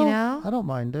 Yeah, well, I don't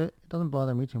mind it. It doesn't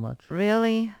bother me too much.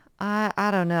 Really? I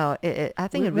don't know. I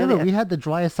think it really... We had the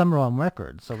driest summer on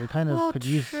record, so we kind of could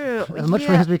use true. as much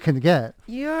rain as we can get.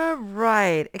 You're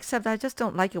right, except I just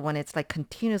don't like it when it's like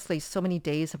continuously so many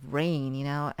days of rain,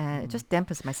 and it just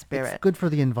dampens my spirit. It's good for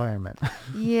the environment.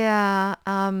 Yeah.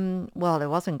 Well, it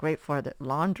wasn't great for the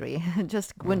laundry. It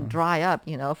just wouldn't dry up,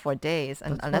 for days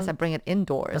unless I bring it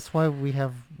indoors. That's why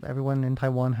everyone in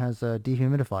Taiwan has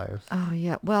dehumidifiers. Oh,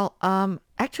 yeah. Well,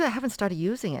 actually, I haven't started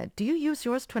using it. Do you use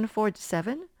yours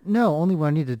 24/7? No, only when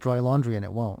I need to dry laundry and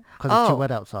it won't because it's too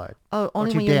wet outside. Oh,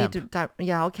 only too when damp. you need to...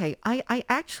 Yeah, okay. I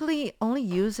actually only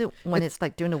use it when it's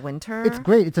like during the winter. It's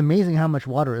great. It's amazing how much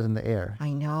water is in the air.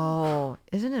 I know.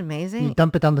 Isn't it amazing? You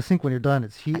dump it down the sink when you're done.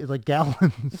 It's like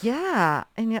gallons. Yeah.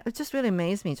 And it just really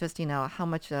amazed me just, how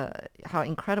much, how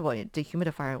incredible a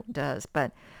dehumidifier does.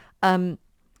 But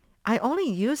I only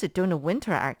use it during the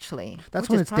winter, actually. That's which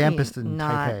when is it's probably dampest in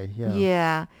not, Taipei. Yeah.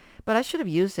 Yeah. But I should have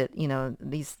used it,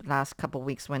 these last couple of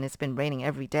weeks when it's been raining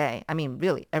every day. I mean,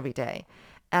 really every day.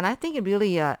 And I think it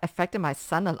really affected my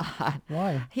son a lot.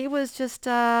 Why? He was just,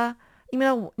 the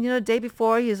day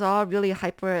before he's all really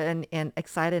hyper and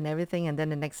excited and everything. And then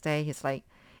the next day he's like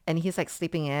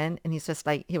sleeping in, and he's just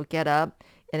like, he'll get up,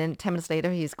 and then 10 minutes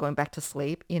later he's going back to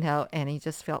sleep, and he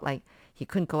just felt like he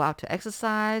couldn't go out to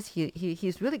exercise.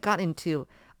 He's really got into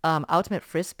ultimate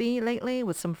frisbee lately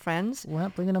with some friends.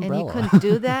 What? Bring an umbrella. And he couldn't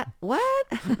do that. What?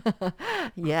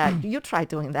 Yeah, you try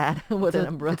doing that with an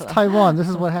umbrella. It's Taiwan. This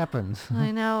is what happens. I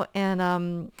know.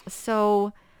 And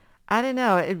so I don't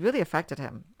know. It really affected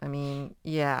him. I mean,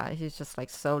 yeah, he's just like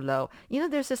so low.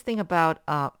 There's this thing about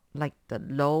like the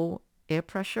low air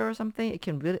pressure or something. It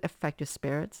can really affect your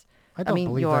spirits. I don't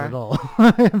believe that at all.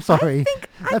 I'm sorry.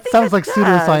 I that think sounds it like does.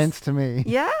 pseudoscience to me.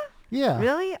 Yeah? Yeah.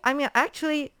 Really? I mean,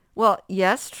 actually, well,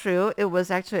 yes, true. It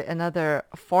was actually another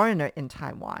foreigner in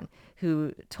Taiwan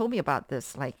who told me about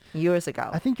this like years ago.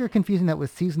 I think you're confusing that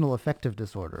with seasonal affective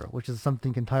disorder, which is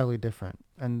something entirely different.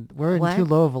 And we're What? in too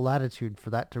low of a latitude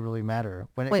for that to really matter.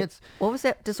 When it Wait, gets what was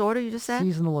that disorder you just said?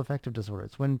 seasonal affective disorder,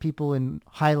 it's when people in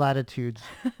high latitudes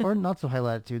or not so high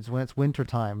latitudes, when it's winter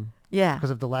time, Yeah. because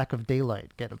of the lack of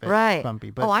daylight, get a bit Right. grumpy.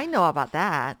 But I know about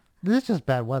that. this is just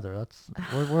bad weather.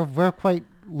 We're quite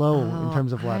low in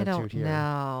terms of latitude I don't here.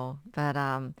 know. But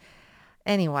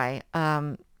anyway,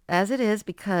 as it is,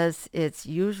 because it's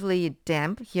usually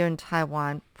damp here in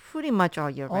Taiwan pretty much all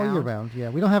year round. All year round, yeah.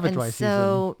 We don't have a dry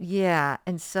season. Yeah.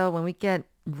 And so when we get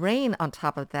rain on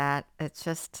top of that, it's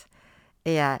just,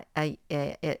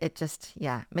 it just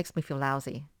makes me feel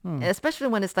lousy. Especially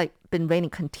when it's like been raining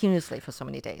continuously for so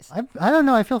many days. I don't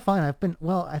know. I feel fine. I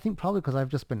think probably because I've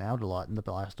just been out a lot in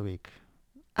the last week.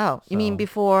 Oh, you mean So-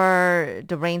 before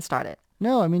the rain started?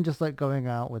 No, I mean just like going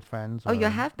out with friends. Oh, you or-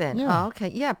 have been? Yeah. Oh, okay.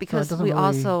 Yeah, because doesn't we really-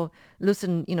 also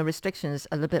loosen, restrictions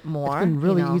a little bit more. It's been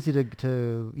really you know. easy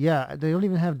to they don't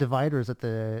even have dividers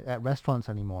at restaurants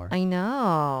anymore. I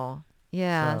know.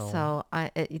 Yeah, So-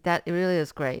 that really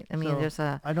is great. I mean, So there's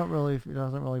a... it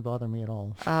doesn't really bother me at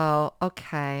all. Oh,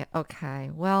 okay.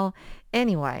 Well,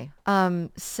 anyway,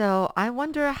 so I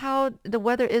wonder how the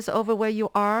weather is over where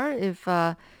you are, if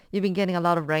you've been getting a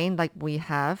lot of rain like we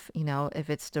have, if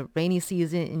it's the rainy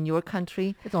season in your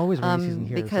country. It's always rainy season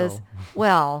here. Because, so.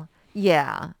 well,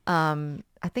 yeah,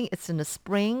 I think it's in the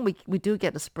spring. We do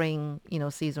get the spring,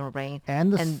 seasonal rain.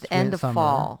 And the summer.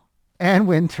 fall. And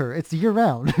winter. It's year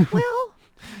round. Well,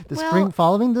 spring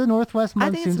following the northwest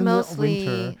I think it's monsoons in the mostly-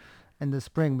 winter. In the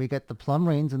spring, we get the plum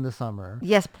rains in the summer.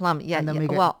 yes, plum. Yeah, And then yeah. we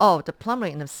get- The plum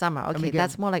rain in the summer. we Okay, get-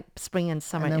 that's more like spring and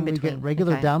summer And then in we between. get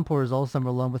regular Okay. downpours all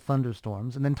summer long with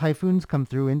thunderstorms. And then typhoons come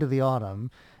through into the autumn.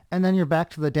 And then you're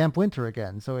back to the damp winter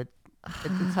again. So it's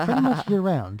pretty much year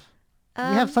round. We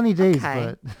have sunny days,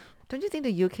 okay. but Don't you think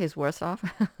the UK is worse off?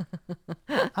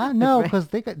 no, Right. because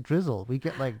they get drizzle. We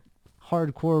get like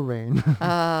hardcore rain,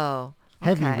 Oh,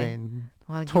 heavy okay. rain.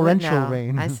 Well, you would torrential know.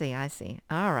 rain. I see.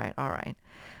 All right.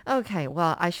 Okay,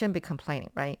 well, I shouldn't be complaining,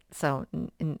 right? So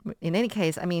in any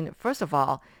case, I mean, first of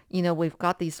all, we've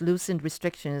got these loosened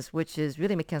restrictions, which is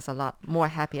really making us a lot more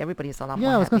happy. Everybody's a lot more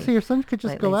Yeah, I was going to happy say your son could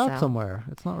just go lately, out so- somewhere.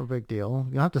 It's not a big deal.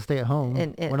 You don't have to stay at home.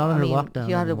 And We're not I under mean, lockdown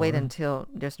you have to wait anymore. until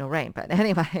there's no rain. But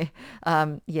anyway,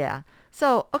 yeah.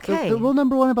 So, The- okay. The rule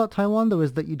number one about Taiwan, though,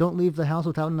 is that you don't leave the house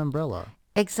without an umbrella.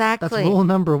 Exactly. That's rule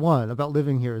number one about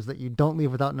living here, is that you don't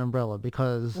leave without an umbrella,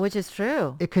 because Which is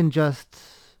true. it can just...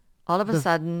 All of a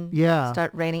sudden, yeah.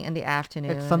 start raining in the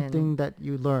afternoon. It's and- something that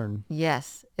you learn.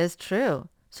 Yes, it's true.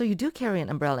 So you do carry an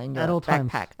umbrella in your At all times.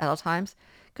 backpack at all times?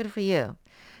 Good for you.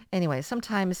 Anyway,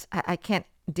 sometimes I can't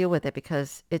deal with it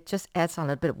because it just adds on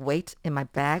a bit of weight in my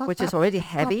bag, Not which is that- already it's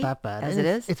heavy not that bad. as And it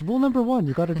it's- is. It's rule number one.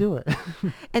 You got to do it.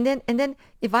 And then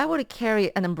if I were to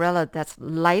carry an umbrella that's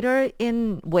lighter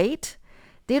in weight,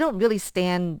 they don't really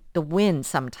stand the wind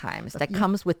sometimes that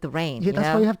comes with the rain. Yeah,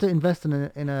 that's why you have to invest in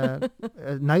a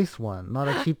nice one, not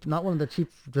one of the cheap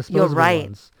disposable You're right.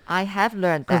 ones. I have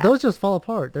learned Because that. those just fall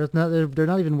apart. They're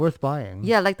not even worth buying.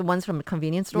 Yeah, like the ones from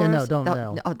convenience stores. Yeah, no, don't Tho-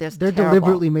 no. Oh, They're terrible.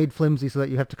 deliberately made flimsy so that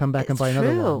you have to come back and It's buy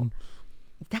another true. one.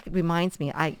 That reminds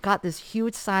me, I got this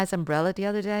huge size umbrella the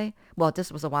other day. Well,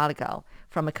 this was a while ago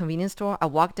from a convenience store. I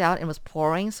walked out and it was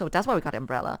pouring, so that's why we got an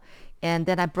umbrella. And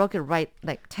then I broke it right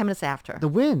like 10 minutes after. The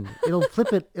wind, it'll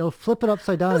flip it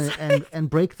upside down and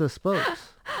break the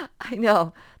spokes. I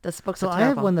know. The spokes So are I have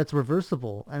terrible. one that's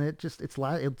reversible, and it's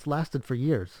lasted for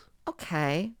years.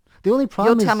 Okay. The only You'll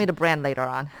problem is tell me the brand later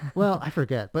on. well, I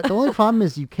forget, but the only problem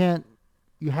is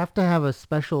you have to have a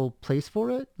special place for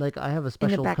it. Like I have a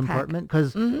special backpack. compartment,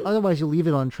 because otherwise you'll leave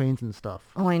it on trains and stuff.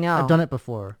 Oh, I know. I've done it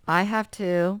before. I have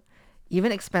to,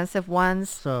 even expensive ones.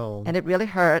 So And it really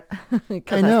hurt.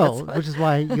 I know, which is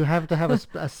why you have to have a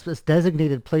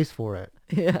designated place for it.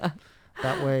 Yeah.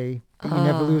 That way you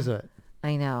never lose it.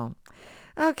 I know.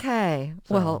 Okay.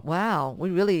 Well, wow. We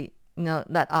really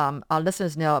let our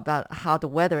listeners know about how the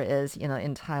weather is,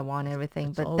 in Taiwan and everything.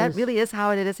 But that always- really is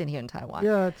how it is in here in Taiwan.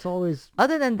 Yeah, it's always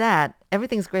Other than that,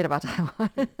 everything's great about Taiwan.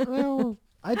 well.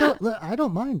 I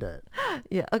don't mind it.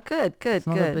 Yeah. Oh, good. It's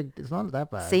not it's not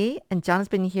that bad. See, and John's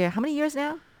been here how many years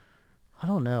now? I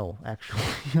don't know actually.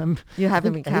 You haven't I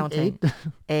been think counting. 8.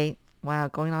 8. Wow,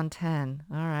 going on 10.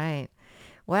 All right.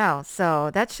 Wow.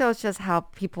 So that shows just how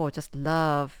people just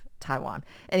love Taiwan.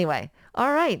 Anyway,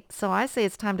 all right. So I say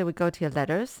it's time that we go to your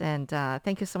letters. And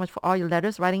thank you so much for all your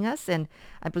letters writing us. And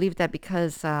I believe that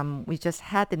because we just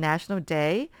had the National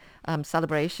Day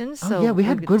celebration. So Oh yeah, we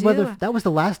had good weather. That was the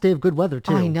last day of good weather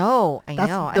too. I know. I That's-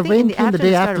 know. I The think rain in the came the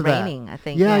afternoon day it after started that. raining, I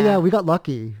think. Yeah, we got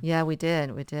lucky. Yeah, we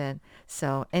did.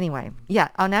 So anyway, yeah,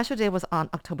 our National Day was on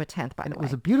October 10th, by And the it way.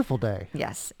 was a beautiful day.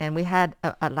 Yes, and we had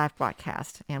a live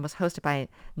broadcast, and it was hosted by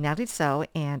Natalie So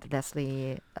and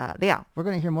Leslie Liao. We're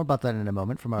going to hear more about that in a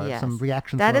moment from Yes. some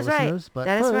reactions That from our is right. listeners. But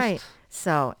That is first, right.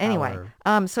 So anyway,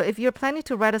 so if you're planning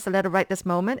to write us a letter right this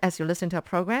moment as you listen to our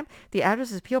program, the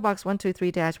address is PO Box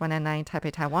 123-199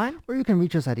 Taipei, Taiwan. Or you can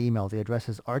reach us at email. The address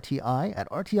is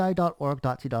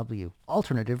rti@rti.org.tw.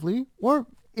 Alternatively, or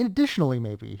additionally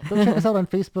maybe, go check us out on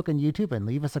Facebook and YouTube and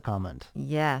leave us a comment.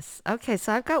 Yes. Okay,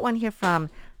 so I've got one here from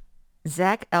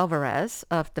Zach Alvarez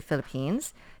of the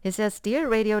Philippines. He says, Dear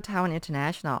Radio Taiwan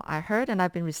International, I heard and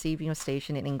I've been receiving your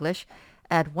station in English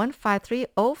at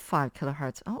 15305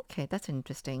 kilohertz. Okay, that's an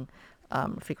interesting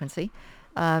frequency.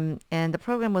 And the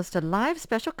program was the live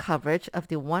special coverage of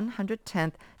the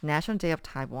 110th National Day of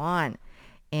Taiwan.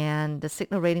 And the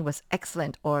signal rating was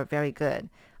excellent or very good.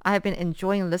 I have been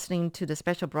enjoying listening to the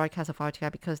special broadcast of RTI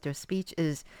because their speech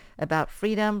is about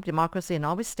freedom, democracy, and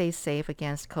always stay safe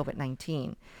against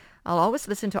COVID-19. I'll always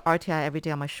listen to RTI every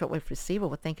day on my shortwave receiver.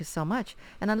 Well, thank you so much.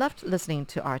 And I loved listening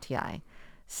to RTI.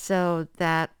 So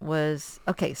that was,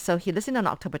 okay, so he listened on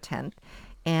October 10th,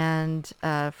 and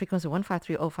frequency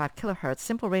 15305 kilohertz.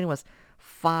 Simple rating was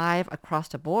 5 across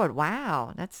the board.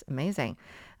 Wow, that's amazing.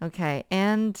 Okay,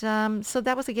 and so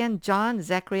that was again John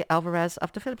Zachary Alvarez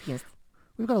of the Philippines.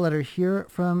 We've got a letter here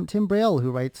from Tim Braille,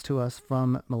 who writes to us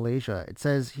from Malaysia. It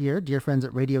says here, Dear friends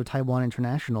at Radio Taiwan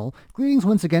International, greetings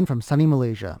once again from sunny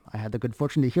Malaysia. I had the good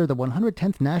fortune to hear the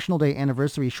 110th National Day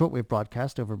Anniversary shortwave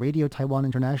broadcast over Radio Taiwan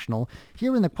International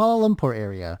here in the Kuala Lumpur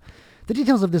area. The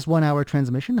details of this one-hour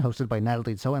transmission, hosted by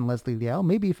Natalie Tso and Leslie Liao,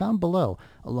 may be found below,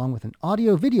 along with an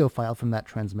audio-video file from that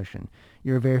transmission.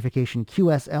 Your verification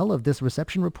QSL of this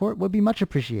reception report would be much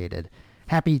appreciated.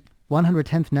 Happy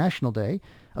 110th National Day.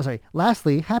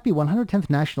 Lastly, happy 110th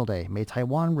National Day. May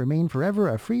Taiwan remain forever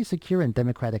a free, secure, and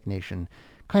democratic nation.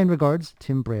 Kind regards,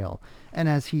 Tim Braille. And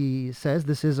as he says,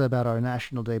 this is about our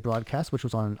National Day broadcast, which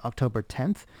was on October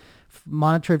 10th.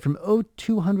 monitored from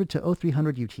 0200 to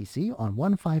 0300 UTC on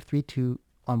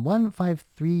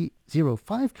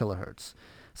 15305 kilohertz.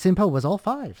 SINPO was all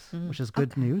fives, which is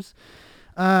good news.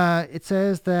 It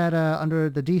says that under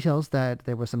the details that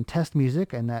there was some test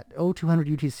music and that 0200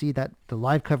 UTC that the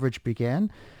live coverage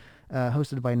began,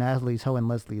 hosted by Natalie Ho and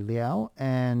Leslie Liao.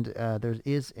 And there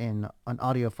is an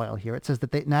audio file here. It says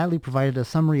that Natalie provided a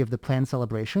summary of the planned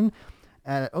celebration.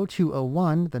 At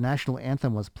 0201, the national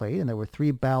anthem was played, and there were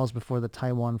 3 bows before the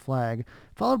Taiwan flag,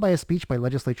 followed by a speech by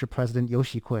Legislature President Yeo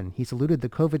Shi-kun. He saluted the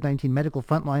COVID-19 medical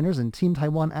frontliners and Team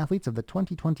Taiwan athletes of the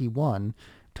 2021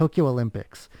 Tokyo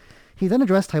Olympics. He then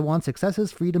addressed Taiwan's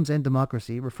successes, freedoms, and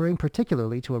democracy, referring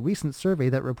particularly to a recent survey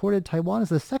that reported Taiwan as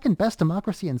the second best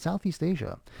democracy in Southeast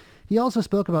Asia. He also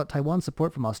spoke about Taiwan's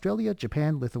support from Australia,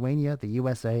 Japan, Lithuania, the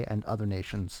USA, and other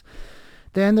nations.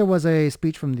 Then there was a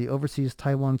speech from the Overseas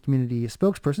Taiwan Community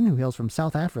spokesperson who hails from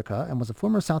South Africa and was a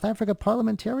former South Africa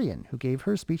parliamentarian who gave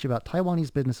her speech about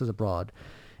Taiwanese businesses abroad.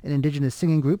 An indigenous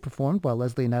singing group performed while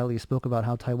Leslie and Natalie spoke about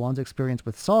how Taiwan's experience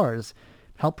with SARS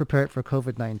helped prepare it for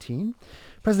COVID-19.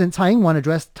 President Tsai Ing-wen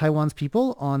addressed Taiwan's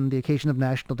people on the occasion of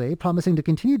National Day, promising to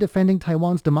continue defending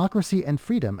Taiwan's democracy and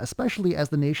freedom, especially as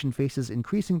the nation faces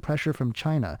increasing pressure from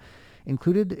China.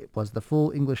 Included was the full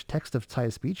English text of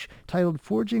Tsai's speech, titled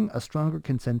Forging a Stronger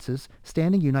Consensus,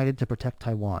 Standing United to Protect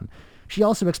Taiwan. She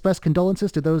also expressed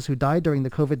condolences to those who died during the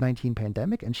COVID-19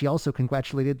 pandemic, and she also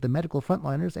congratulated the medical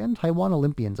frontliners and Taiwan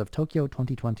Olympians of Tokyo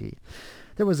 2020.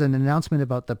 There was an announcement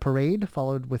about the parade,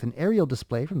 followed with an aerial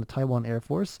display from the Taiwan Air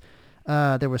Force.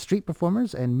 There were street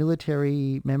performers and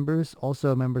military members,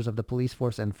 also members of the police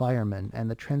force and firemen. And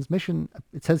the transmission,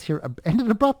 it says here, ended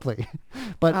abruptly,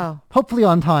 but hopefully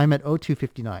on time at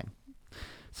 02:59.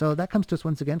 So that comes to us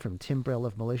once again from Tim Braille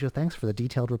of Malaysia. Thanks for the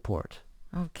detailed report.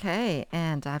 Okay,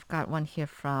 and I've got one here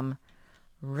from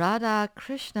Radha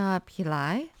Krishna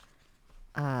Pillai,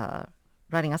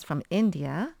 writing us from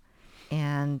India.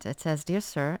 And it says, Dear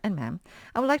Sir and Ma'am,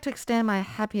 I would like to extend my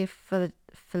happy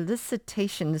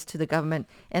felicitations to the government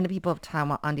and the people of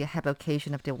Taiwan on the happy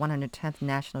occasion of their 110th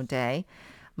National Day.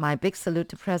 My big salute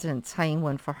to President Tsai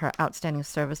Ing-wen for her outstanding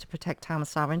service to protect Taiwan's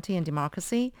sovereignty and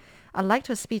democracy. I'd like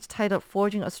to a speech titled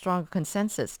Forging a Stronger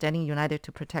Consensus, Standing United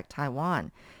to Protect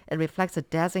Taiwan. It reflects a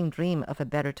dazzling dream of a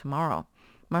better tomorrow.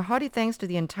 My hearty thanks to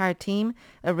the entire team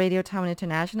of Radio Taiwan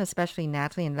International, especially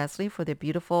Natalie and Leslie, for their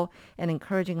beautiful and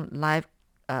encouraging live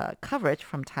coverage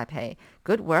from Taipei.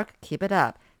 Good work. Keep it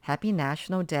up. Happy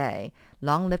National Day.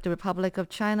 Long live the Republic of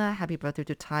China. Happy birthday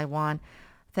to Taiwan.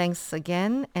 Thanks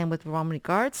again, and with warm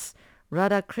regards,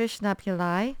 Radha Krishna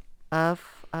Pillai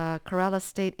of Kerala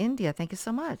State, India. Thank you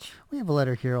so much. We have a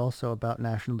letter here also about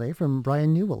National Day from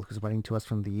Brian Newell, who's writing to us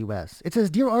from the U.S. It says,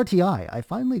 Dear RTI, I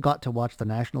finally got to watch the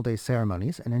National Day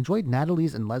ceremonies and enjoyed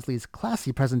Natalie's and Leslie's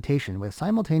classy presentation with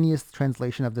simultaneous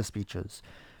translation of the speeches.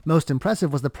 Most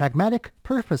impressive was the pragmatic,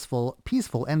 purposeful,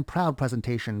 peaceful, and proud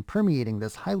presentation permeating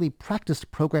this highly practiced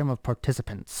program of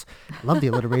participants. Love the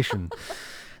alliteration.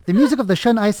 The music of the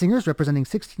Shen Ai singers, representing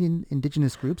 16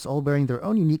 indigenous groups, all wearing their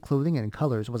own unique clothing and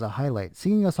colors, was a highlight,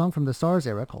 singing a song from the SARS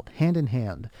era called Hand in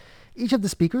Hand. Each of the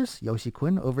speakers, Yeo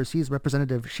Shi-kun, Overseas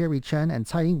Representative Sherry Chen, and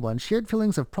Tsai Ing-wen, shared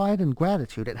feelings of pride and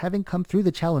gratitude at having come through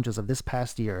the challenges of this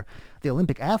past year. The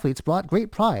Olympic athletes brought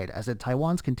great pride, as did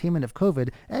Taiwan's containment of COVID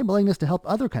and willingness to help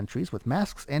other countries with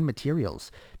masks and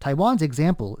materials. Taiwan's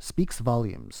example speaks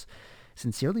volumes.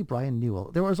 Sincerely, Brian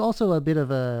Newell. There was also a bit of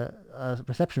a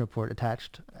reception report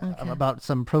attached about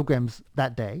some programs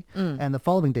that day and the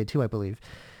following day too, I believe.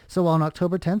 So on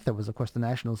October 10th, there was, of course, the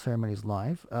national ceremonies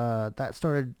live.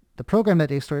 The program that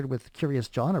day started with Curious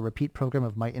John, a repeat program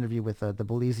of my interview with the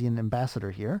Belizean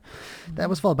ambassador here. Mm-hmm. That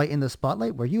was followed by In the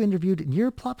Spotlight, where you interviewed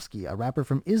Nir Plopsky, a rapper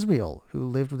from Israel who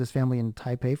lived with his family in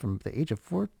Taipei from the age of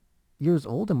 4 years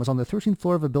old and was on the 13th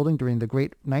floor of a building during the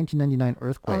great 1999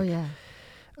 earthquake. Oh, yeah.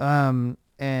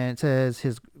 And it says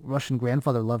his Russian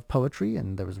grandfather loved poetry,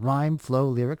 and there was rhyme, flow,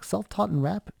 lyrics, self-taught and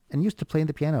rap, and used to play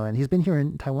the piano, and he's been here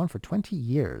in Taiwan for 20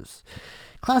 years.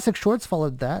 Classic Shorts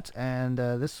followed that, and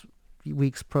this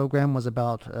week's program was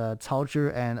about Cao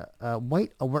Zhi and a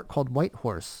work called White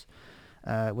Horse.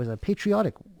 It was a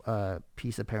patriotic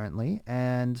piece, apparently,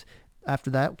 and after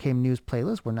that came News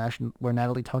Playlist, where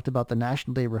Natalie talked about the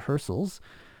National Day rehearsals.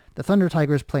 The Thunder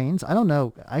Tigers planes, I don't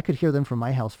know, I could hear them from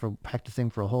my house for practicing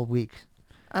for a whole week.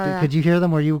 Could you hear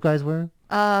them where you guys were?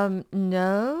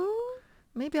 No.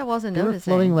 Maybe I wasn't noticing. They were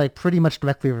flowing like pretty much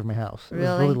directly over my house. It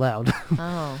was really loud.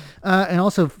 Oh. And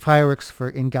also fireworks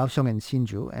in Kaohsiung and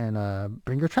Hsinchu, and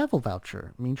bring your travel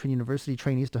voucher. Minchun University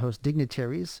trainees to host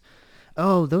dignitaries.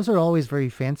 Oh, those are always very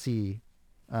fancy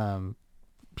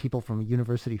people from a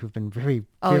university who've been very,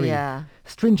 Oh, very yeah.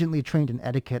 stringently trained in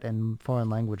etiquette and foreign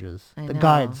languages. I The know.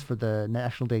 guides for the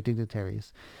National Day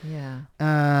dignitaries. Yeah.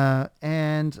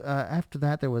 And after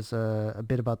that, there was a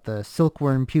bit about the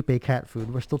silkworm pupae cat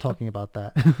food. We're still talking about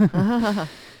that.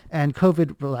 And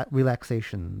COVID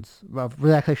relaxations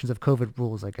of COVID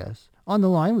rules, I guess. On the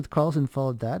Line with Carlson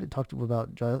followed that. It talked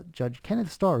about Judge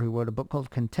Kenneth Starr, who wrote a book called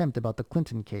Contempt about the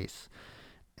Clinton case.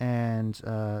 And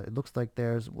it looks like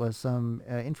there was some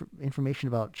information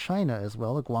about China as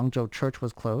well. A Guangzhou church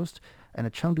was closed, and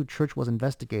a Chengdu church was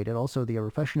investigated. Also, the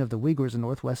repression of the Uyghurs in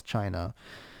northwest China.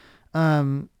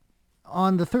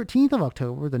 On the 13th of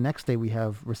October, the next day we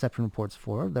have reception reports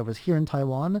for. That was here in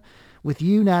Taiwan. With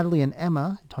you, Natalie, and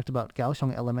Emma, talked about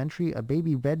Kaohsiung Elementary, a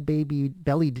red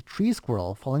baby-bellied tree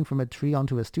squirrel falling from a tree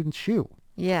onto a student's shoe.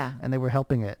 Yeah. And they were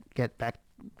helping it get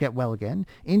well again.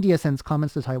 India sends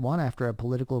comments to Taiwan after a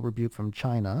political rebuke from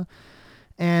China.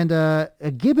 And a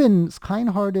gibbon's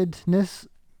kind-heartedness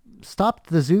stopped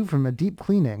the zoo from a deep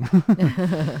cleaning.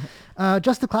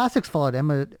 Just the Classics followed.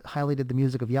 Emma highlighted the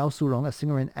music of Yao Surong, a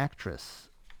singer and actress.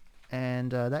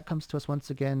 And that comes to us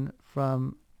once again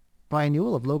from Brian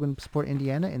Newell of Logansport,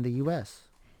 Indiana in the U.S.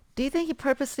 Do you think he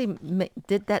purposely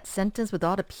did that sentence with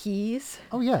all the P's?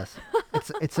 Oh, yes.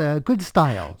 It's a good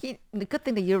style. The good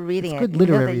thing that you're reading It's it. good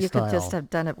literary you style. could just have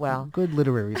done it well. Good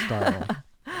literary style.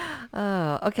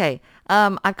 Oh, okay.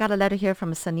 I've got a letter here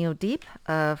from Sunil Deep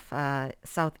of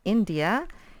South India.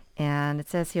 And it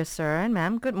says here, sir and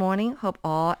ma'am, good morning. Hope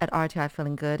all at RTI are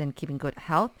feeling good and keeping good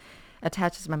health.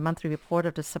 Attaches my monthly report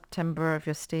of the September of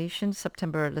your station,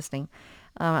 September listening.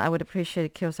 I would appreciate a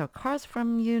Curacao cards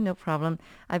from you, no problem.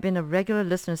 I've been a regular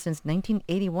listener since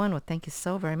 1981. Well, thank you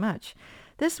so very much.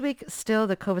 This week, still,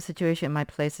 the COVID situation in my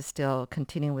place is still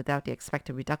continuing without the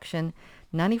expected reduction.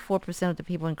 94% of the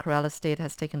people in Kerala State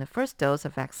has taken the first dose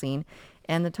of vaccine,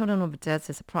 and the total number of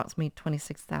deaths is approximately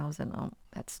 26,000. Oh,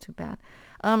 that's too bad.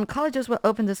 Colleges will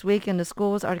open this week, and the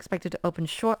schools are expected to open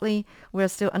shortly. We are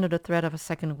still under the threat of a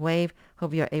second wave. Hope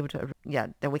we are able to,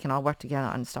 that we can all work together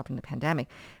on stopping the pandemic.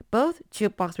 Both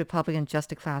Jukebox Republic and Just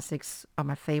the Classics are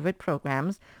my favorite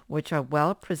programs, which are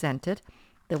well presented.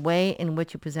 The way in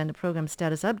which you present the program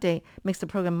status update makes the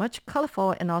program much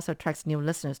colorful and also attracts new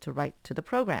listeners to write to the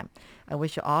program. I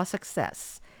wish you all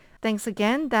success. Thanks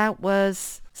again. That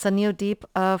was Sunil Deep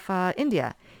of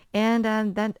India. And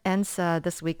that ends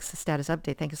this week's status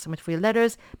update. Thank you so much for your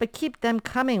letters, but keep them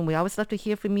coming. We always love to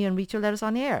hear from you and read your letters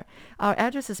on air. Our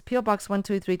address is PO Box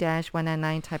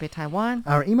 123-199 Taipei, Taiwan.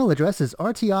 Our email address is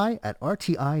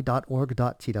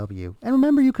rti@rti.org.tw. And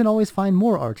remember, you can always find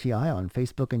more RTI on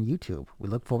Facebook and YouTube. We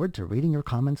look forward to reading your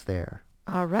comments there.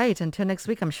 All right. Until next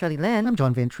week, I'm Shirley Lin. I'm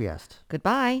John Van Trieste.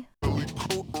 Goodbye.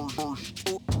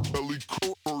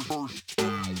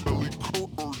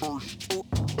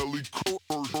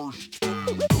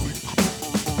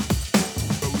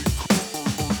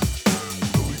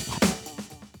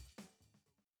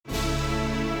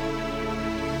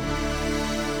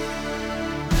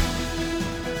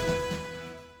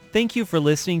 Thank you for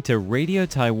listening to Radio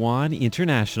Taiwan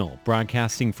International,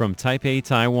 broadcasting from Taipei,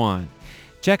 Taiwan.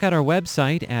 Check out our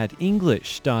website at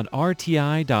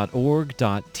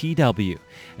english.rti.org.tw.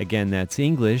 Again, that's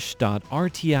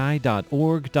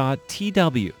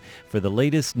english.rti.org.tw for the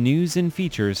latest news and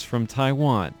features from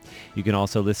Taiwan. You can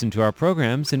also listen to our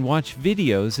programs and watch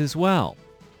videos as well.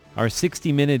 Our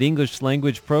 60-minute English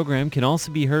language program can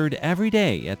also be heard every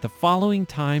day at the following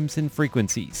times and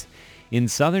frequencies. In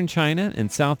southern China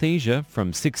and South Asia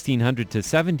from 1600 to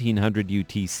 1700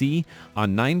 UTC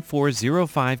on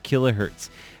 9405 kHz.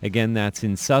 Again, that's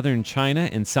in southern China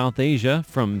and South Asia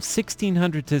from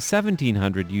 1600 to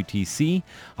 1700 UTC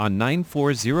on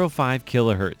 9405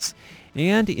 kHz.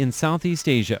 And in Southeast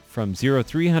Asia from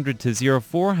 0300 to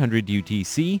 0400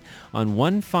 UTC on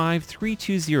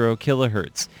 15320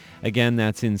 kHz. Again,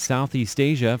 that's in Southeast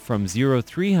Asia from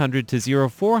 0300 to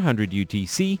 0400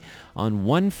 UTC on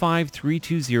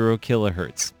 15320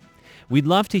 kHz. We'd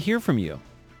love to hear from you.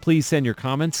 Please send your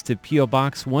comments to PO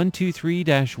Box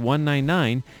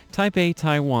 123-199, Taipei,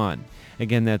 Taiwan.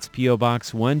 Again, that's PO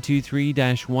Box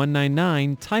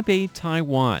 123-199, Taipei,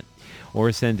 Taiwan.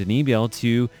 Or send an email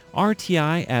to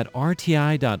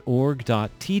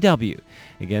rti@rti.org.tw.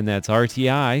 Again, that's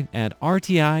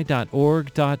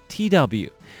rti@rti.org.tw.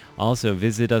 Also,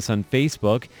 visit us on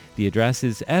Facebook. The address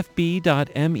is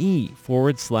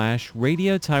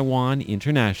fb.me/Radio Taiwan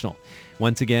International.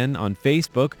 Once again, on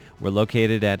Facebook, we're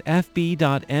located at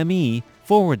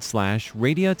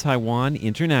fb.me/Radio Taiwan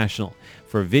International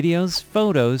for videos,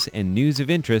 photos, and news of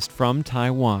interest from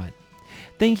Taiwan.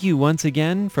 Thank you once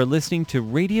again for listening to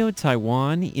Radio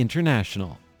Taiwan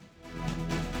International.